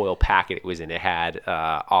little foil packet it was in. It had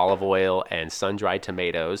olive oil and sun-dried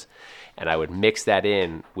tomatoes, and I would mix that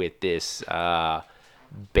in with this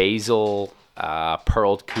basil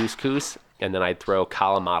pearled couscous, and then I'd throw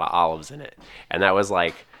Kalamata olives in it, and that was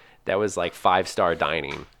like 5-star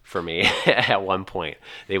dining for me at one point.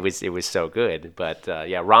 It was so good. But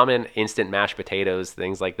yeah, ramen, instant mashed potatoes,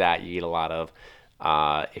 things like that. You eat a lot of.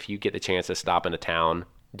 If you get the chance to stop in a town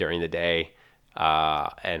during the day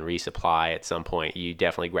and resupply at some point, you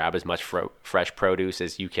definitely grab as much fresh produce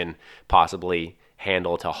as you can possibly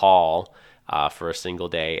handle to haul for a single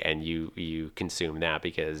day, and you consume that,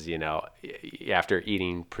 because after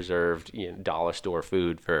eating preserved dollar store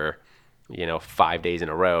food for 5 days in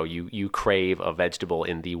a row, you crave a vegetable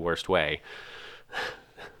in the worst way.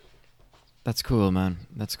 That's cool, man.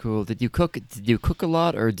 That's cool. Did you cook? Did you cook a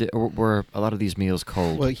lot, or were a lot of these meals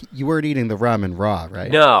cold? Well, you weren't eating the ramen raw,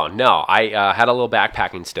 right? No. I had a little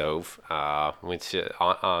backpacking stove, which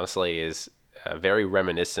honestly is very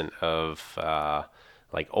reminiscent of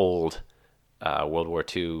like old World War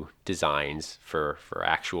II designs for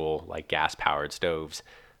actual like gas powered stoves,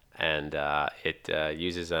 and it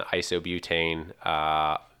uses an isobutane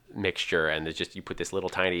mixture, and it's just, you put this little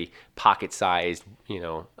tiny pocket sized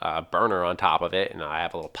burner on top of it, and I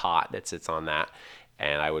have a little pot that sits on that,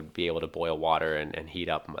 and I would be able to boil water and heat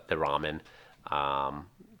up the ramen.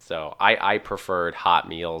 So I preferred hot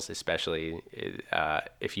meals, especially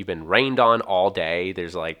if you've been rained on all day.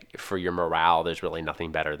 There's like, for your morale, there's really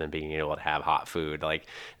nothing better than being able to have hot food. Like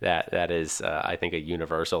that is I think a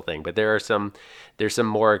universal thing. But there's some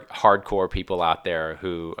more hardcore people out there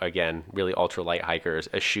who, again, really ultralight hikers,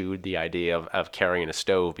 eschewed the idea of carrying a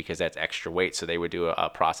stove because that's extra weight. So they would do a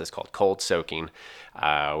process called cold soaking,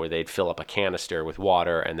 where they'd fill up a canister with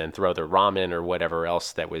water and then throw their ramen or whatever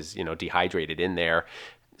else that was dehydrated in there,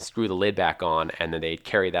 screw the lid back on, and then they'd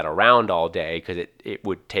carry that around all day, because it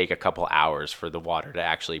would take a couple hours for the water to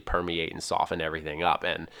actually permeate and soften everything up,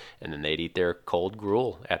 and then they'd eat their cold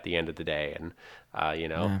gruel at the end of the day. And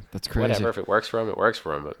Yeah, that's crazy. whatever, if it works for them, it works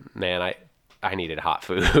for them. But man, I needed hot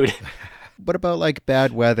food. What about like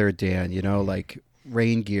bad weather, Dan? Like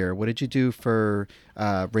rain gear. What did you do for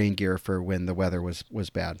rain gear for when the weather was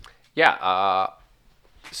bad? Yeah.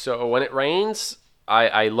 So when it rains,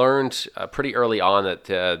 I learned pretty early on that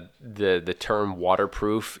the term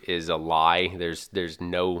waterproof is a lie. There's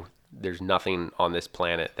nothing on this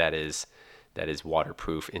planet that is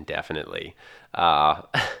waterproof indefinitely.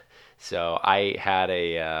 So I had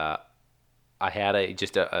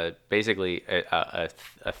just basically a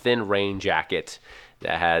thin rain jacket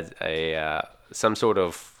that had some sort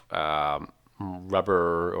of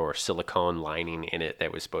rubber or silicone lining in it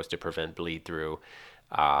that was supposed to prevent bleed through.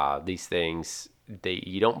 These things, they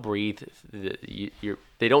don't breathe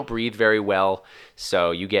very well,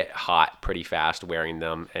 so you get hot pretty fast wearing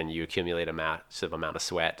them, and you accumulate a massive amount of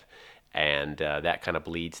sweat. and that kind of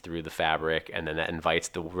bleeds through the fabric, and then that invites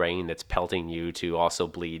the rain that's pelting you to also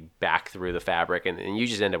bleed back through the fabric, and you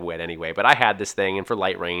just end up wet anyway. But I had this thing, and for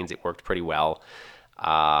light rains, it worked pretty well.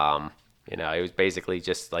 It was basically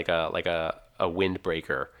just like a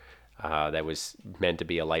windbreaker that was meant to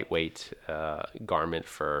be a lightweight garment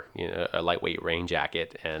for a lightweight rain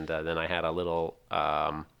jacket, and then I had a little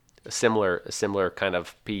similar kind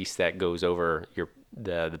of piece that goes over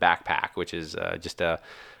the backpack, which is just a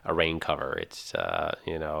rain cover. It's a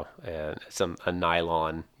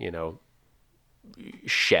nylon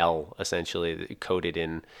shell essentially coated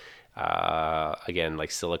in again like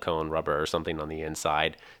silicone rubber or something on the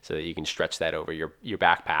inside, so that you can stretch that over your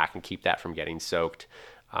backpack and keep that from getting soaked.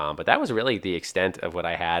 But that was really the extent of what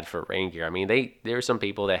I had for rain gear. I mean, there are some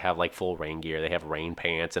people that have like full rain gear. They have rain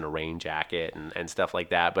pants and a rain jacket and stuff like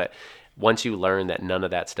that. But once you learn that none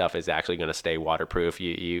of that stuff is actually going to stay waterproof,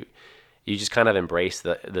 you just kind of embrace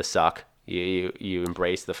the suck. You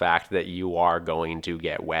embrace the fact that you are going to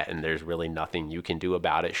get wet, and there's really nothing you can do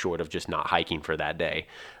about it short of just not hiking for that day.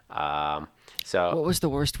 So What was the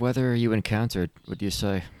worst weather you encountered, would you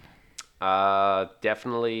say?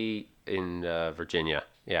 definitely in Virginia.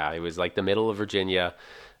 Yeah, it was like the middle of Virginia.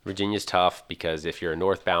 Virginia's tough because if you're a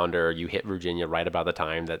northbounder, you hit Virginia right about the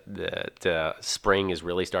time that spring is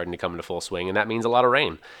really starting to come into full swing, and that means a lot of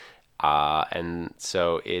rain. And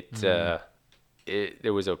so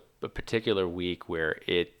there was a particular week where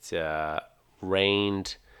it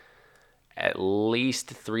rained at least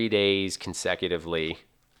 3 days consecutively,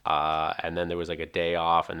 and then there was like a day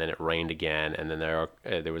off, and then it rained again, and then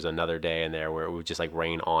there was another day in there where it would just like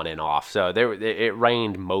rain on and off. So it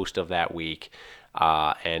rained most of that week,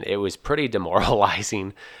 and it was pretty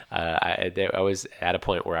demoralizing. I was at a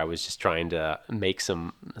point where I was just trying to make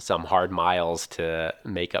some hard miles to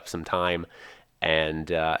make up some time, and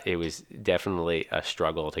it was definitely a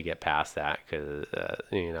struggle to get past that because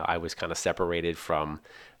I was kind of separated from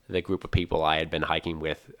the group of people I had been hiking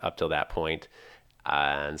with up till that point.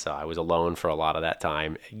 And so I was alone for a lot of that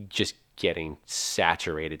time, just getting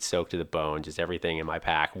saturated, soaked to the bone, just everything in my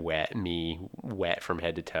pack wet, me wet from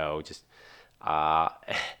head to toe, just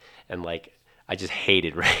and like I just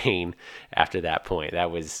hated rain after that point.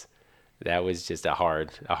 That was just a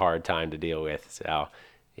hard time to deal with. So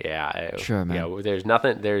yeah, Sure, man. there's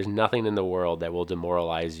nothing in the world that will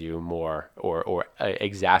demoralize you more or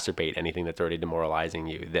exacerbate anything that's already demoralizing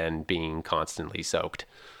you than being constantly soaked.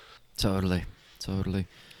 Totally.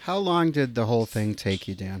 How long did the whole thing take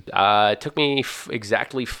you, Dan? It took me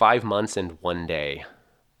exactly 5 months and 1 day.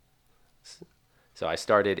 So I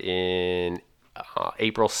started in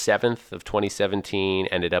April 7th of 2017,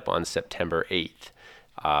 ended up on September 8th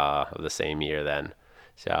of the same year then.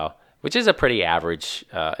 So, which is a pretty average,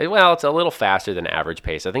 it's a little faster than average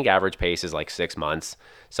pace. I think average pace is like 6 months.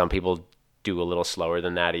 Some people do a little slower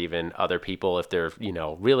than that even. Other people, if they're,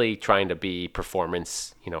 really trying to be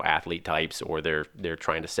performance, athlete types, or they're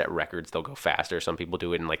trying to set records, they'll go faster. Some people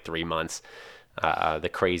do it in like 3 months. The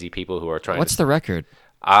crazy people who are trying What's the record?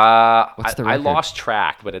 I record? lost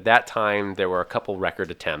track, but at that time there were a couple record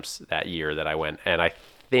attempts that year that I went, and I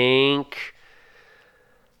think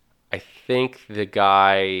the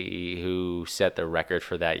guy who set the record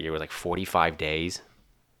for that year was like 45 days.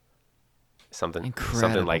 Something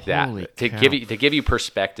Incredible. like that. Holy To cow. give you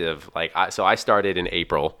perspective, so I started in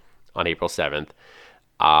April, on April 7th,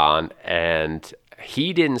 and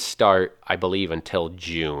he didn't start, I believe, until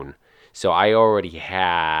June. So I already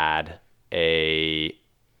had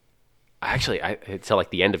until like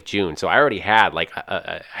the end of June. So I already had like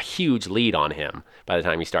a huge lead on him by the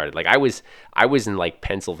time he started. Like I was in like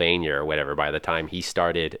Pennsylvania or whatever by the time he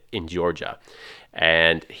started in Georgia,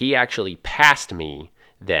 and he actually passed me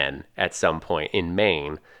then at some point in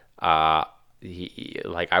Maine. I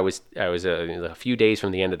was a few days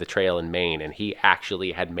from the end of the trail in Maine, and he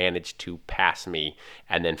actually had managed to pass me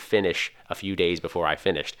and then finish a few days before I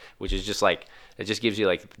finished, which is just like, it just gives you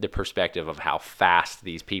like the perspective of how fast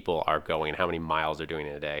these people are going, how many miles they're doing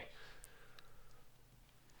in a day.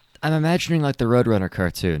 I'm imagining like the Roadrunner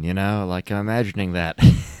cartoon, Like I'm imagining that.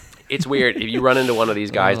 It's weird. If you run into one of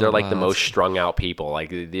these guys, they're like the wow, most strung out people.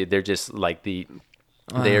 Like they're just like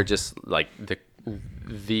they're just like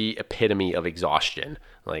the epitome of exhaustion,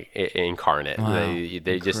 like incarnate. Wow,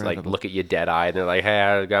 They just like incredible. look at you dead eyed and they're like, "Hey,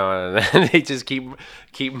 how's it going?" And they just keep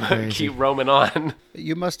Crazy. roaming on.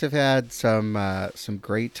 You must have had some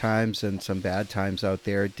great times and some bad times out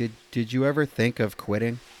there. Did you ever think of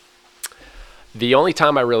quitting? The only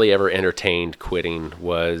time I really ever entertained quitting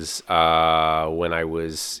was when I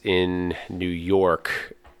was in New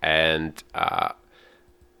York, and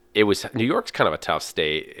it was New York's kind of a tough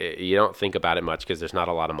state. You don't think about it much because there's not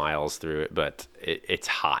a lot of miles through it, but it's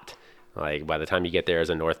hot. Like by the time you get there as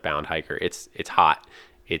a northbound hiker, it's hot.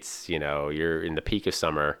 It's, you're in the peak of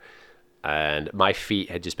summer, and my feet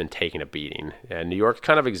had just been taking a beating. And New York's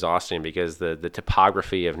kind of exhausting because the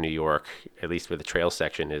topography of New York, at least where the trail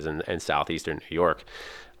section is in southeastern New York,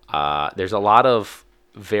 there's a lot of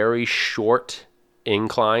very short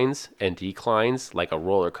inclines and declines, like a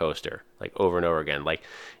roller coaster, like over and over again. Like,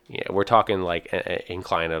 we're talking like an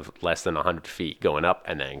incline of less than 100 feet going up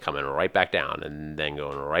and then coming right back down and then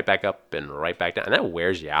going right back up and right back down. And that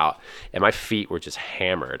wears you out. And my feet were just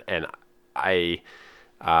hammered. And a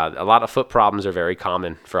lot of foot problems are very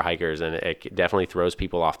common for hikers, and it definitely throws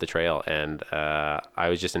people off the trail. And I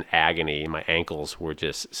was just in agony. My ankles were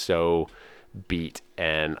just so beat.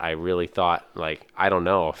 And I really thought, like, I don't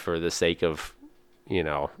know, for the sake of,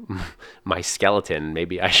 my skeleton,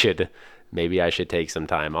 maybe I should take some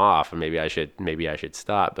time off, or maybe I should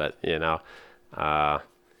stop. But I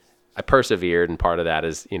persevered, and part of that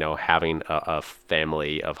is having a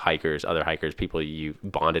family of hikers, other hikers, people you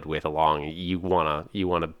bonded with along. You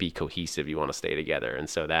wanna be cohesive, you want to stay together, and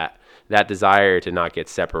so that desire to not get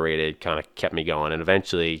separated kind of kept me going. And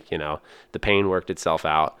eventually, the pain worked itself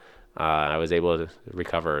out. I was able to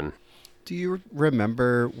recover. And do you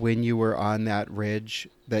remember when you were on that ridge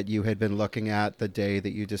that you had been looking at the day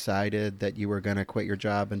that you decided that you were going to quit your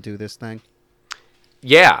job and do this thing?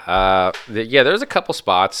 Yeah, there's a couple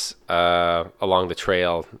spots along the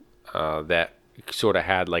trail that sort of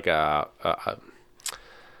had like a I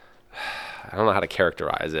don't know how to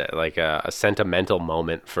characterize it, like a sentimental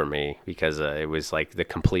moment for me, because it was like the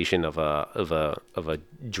completion of a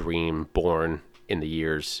dream born in the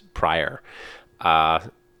years prior.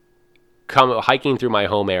 Hiking through my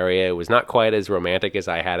home area, it was not quite as romantic as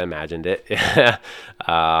I had imagined it.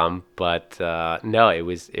 But no, it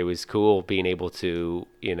was cool being able to,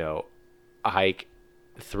 hike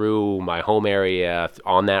through my home area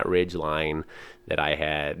on that ridge line that I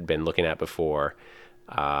had been looking at before,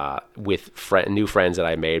 with new friends that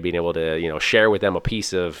I made, being able to, share with them a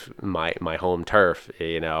piece of my home turf,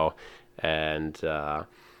 and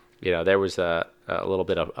there was a little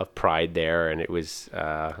bit of pride there, and it was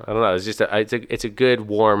I don't know, it was just it's a good,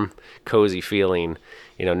 warm, cozy feeling,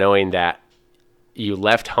 knowing that you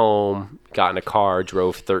left home, got in a car,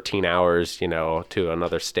 drove 13 hours, to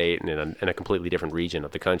another state and in a completely different region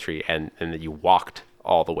of the country, and that you walked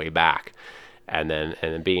all the way back, and then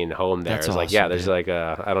being home there. That's is awesome, like, yeah, there's dude. Like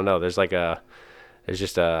I don't know, there's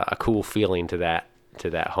just a cool feeling to that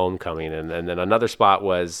homecoming. And then another spot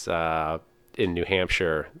was in New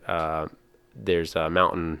Hampshire. There's a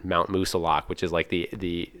Mount Moosilauke, which is like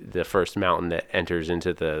the first mountain that enters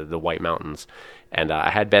into the White Mountains. And I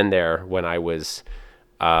had been there when I was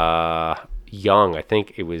young. I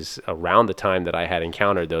think it was around the time that I had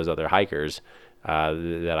encountered those other hikers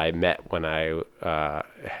that I met when I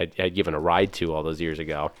had given a ride to all those years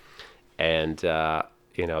ago. And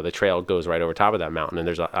the trail goes right over top of that mountain. And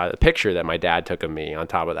there's a picture that my dad took of me on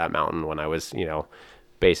top of that mountain when I was,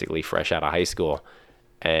 basically fresh out of high school.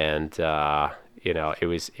 And it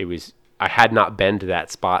was I had not been to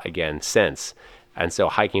that spot again since. And so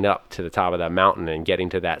hiking up to the top of that mountain and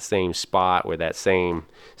getting to that same spot where that same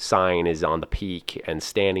sign is on the peak, and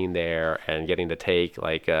standing there and getting to take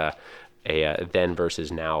like a then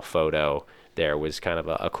versus now photo there was kind of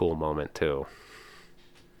a cool moment too.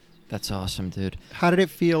 That's awesome, dude. How did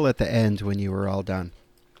it feel at the end when you were all done?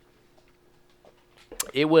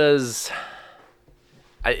 It was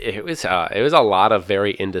a lot of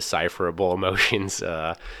very indecipherable emotions.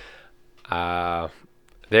 I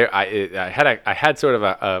had sort of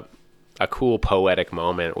a cool poetic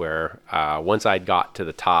moment where once I got to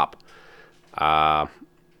the top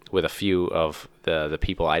with a few of the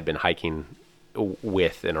people I'd been hiking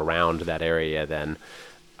with and around that area, then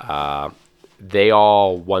they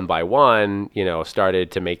all one by one,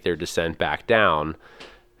 started to make their descent back down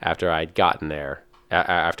after I'd gotten there.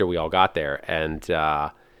 After we all got there, and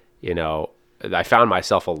I found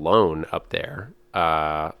myself alone up there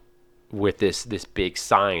with this big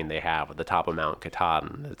sign they have at the top of Mount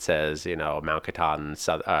Katahdin that says, Mount Katahdin,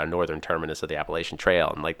 northern terminus of the Appalachian Trail.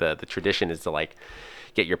 And like the tradition is to like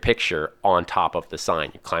get your picture on top of the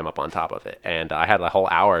sign. You climb up on top of it, and I had a whole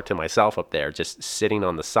hour to myself up there, just sitting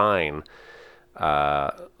on the sign,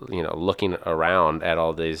 looking around at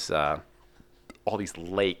all these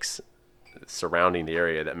lakes surrounding the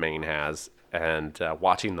area that Maine has, and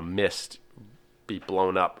watching the mist be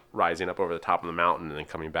blown up, rising up over the top of the mountain and then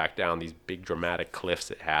coming back down these big dramatic cliffs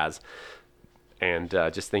it has, and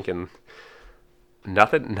just thinking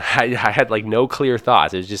nothing. I had like no clear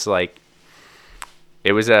thoughts. It was just like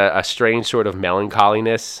it was a strange sort of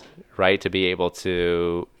melancholiness, right? To be able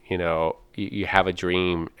to, you have a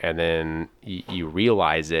dream and then you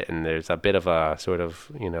realize it, and there's a bit of a sort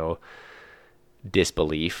of,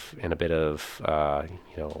 disbelief and a bit of,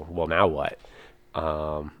 well, now what?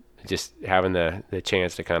 Just having the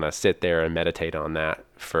chance to kind of sit there and meditate on that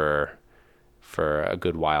for a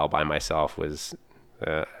good while by myself was,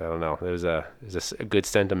 I don't know, it was a good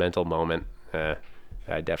sentimental moment.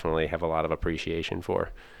 I definitely have a lot of appreciation for.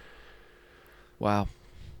 Wow.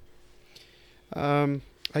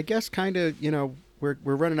 I guess kind of, we're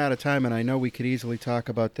running out of time, and I know we could easily talk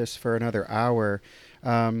about this for another hour.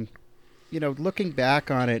 Looking back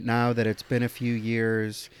on it now that it's been a few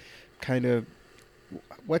years, kind of,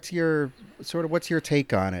 what's your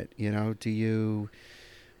take on it?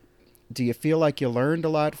 Do you feel like you learned a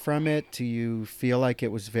lot from it? Do you feel like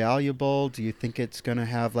it was valuable? Do you think it's going to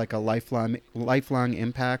have like a lifelong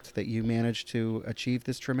impact that you managed to achieve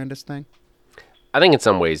this tremendous thing? I think in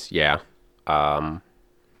some ways, yeah. I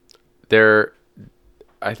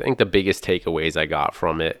think the biggest takeaways I got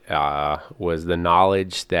from it was the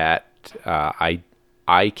knowledge that I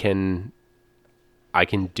can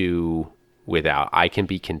do without. I can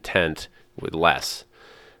be content with less.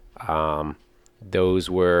 Those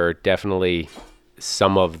were definitely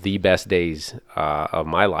some of the best days of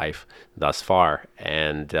my life thus far.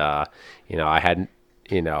 And, I had,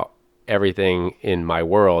 everything in my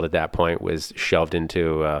world at that point was shoved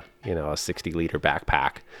into, a 60-liter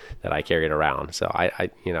backpack that I carried around. So I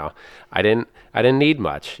didn't need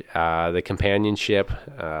much. The companionship,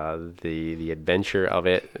 the adventure of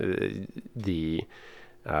it, the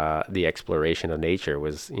exploration of nature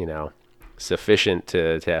was, sufficient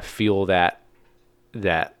to fuel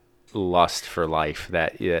that lust for life,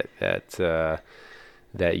 that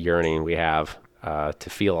yearning we have to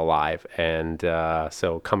feel alive. And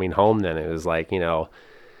so coming home, then it was like,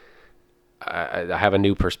 I have a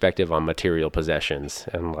new perspective on material possessions,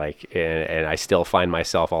 and and I still find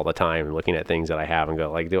myself all the time looking at things that I have and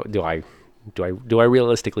go like, do I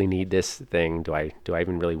realistically need this thing? Do I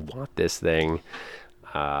even really want this thing?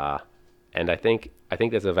 And I think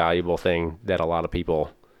that's a valuable thing that a lot of people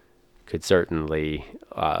could certainly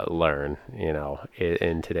learn,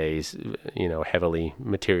 in today's, heavily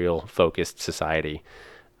material focused society.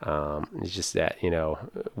 It's just that,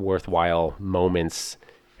 worthwhile moments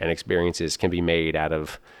and experiences can be made out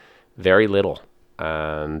of very little.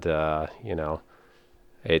 And,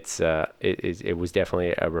 it was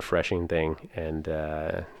definitely a refreshing thing. And,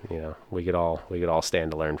 we could all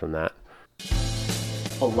stand to learn from that.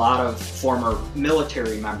 A lot of former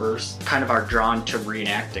military members kind of are drawn to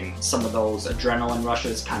reenacting. Some of those adrenaline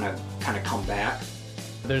rushes kind of come back.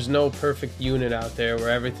 There's no perfect unit out there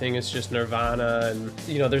where everything is just nirvana, and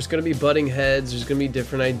there's going to be butting heads, there's going to be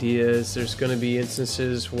different ideas, there's going to be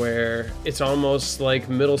instances where it's almost like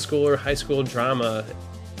middle school or high school drama.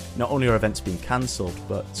 Not only are events being cancelled,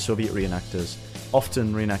 but Soviet reenactors,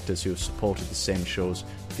 often reenactors who have supported the same shows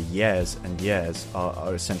for years and years,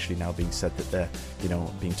 are essentially now being said that they're,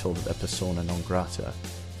 being told that they're persona non grata.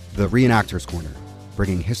 The Reenactors Corner,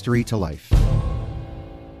 bringing history to life.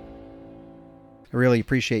 I really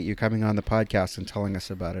appreciate you coming on the podcast and telling us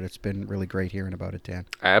about it. It's been really great hearing about it, Dan.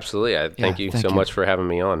 Absolutely. Thank you so much for having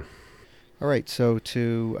me on. All right. So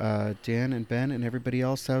to Dan and Ben and everybody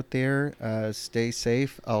else out there, stay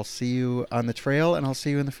safe. I'll see you on the trail, and I'll see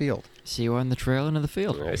you in the field. See you on the trail and in the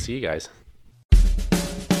field. I see you guys.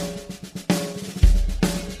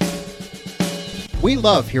 We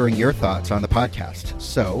love hearing your thoughts on the podcast,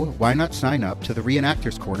 so why not sign up to the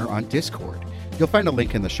Reenactors Corner on Discord? You'll find a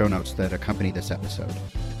link in the show notes that accompany this episode.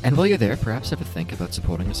 And while you're there, perhaps have a think about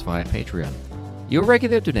supporting us via Patreon. Your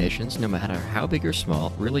regular donations, no matter how big or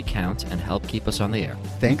small, really count and help keep us on the air.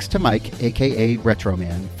 Thanks to Mike, aka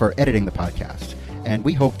Retroman, for editing the podcast, and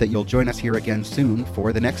we hope that you'll join us here again soon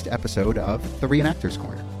for the next episode of the Reenactors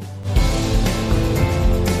Corner.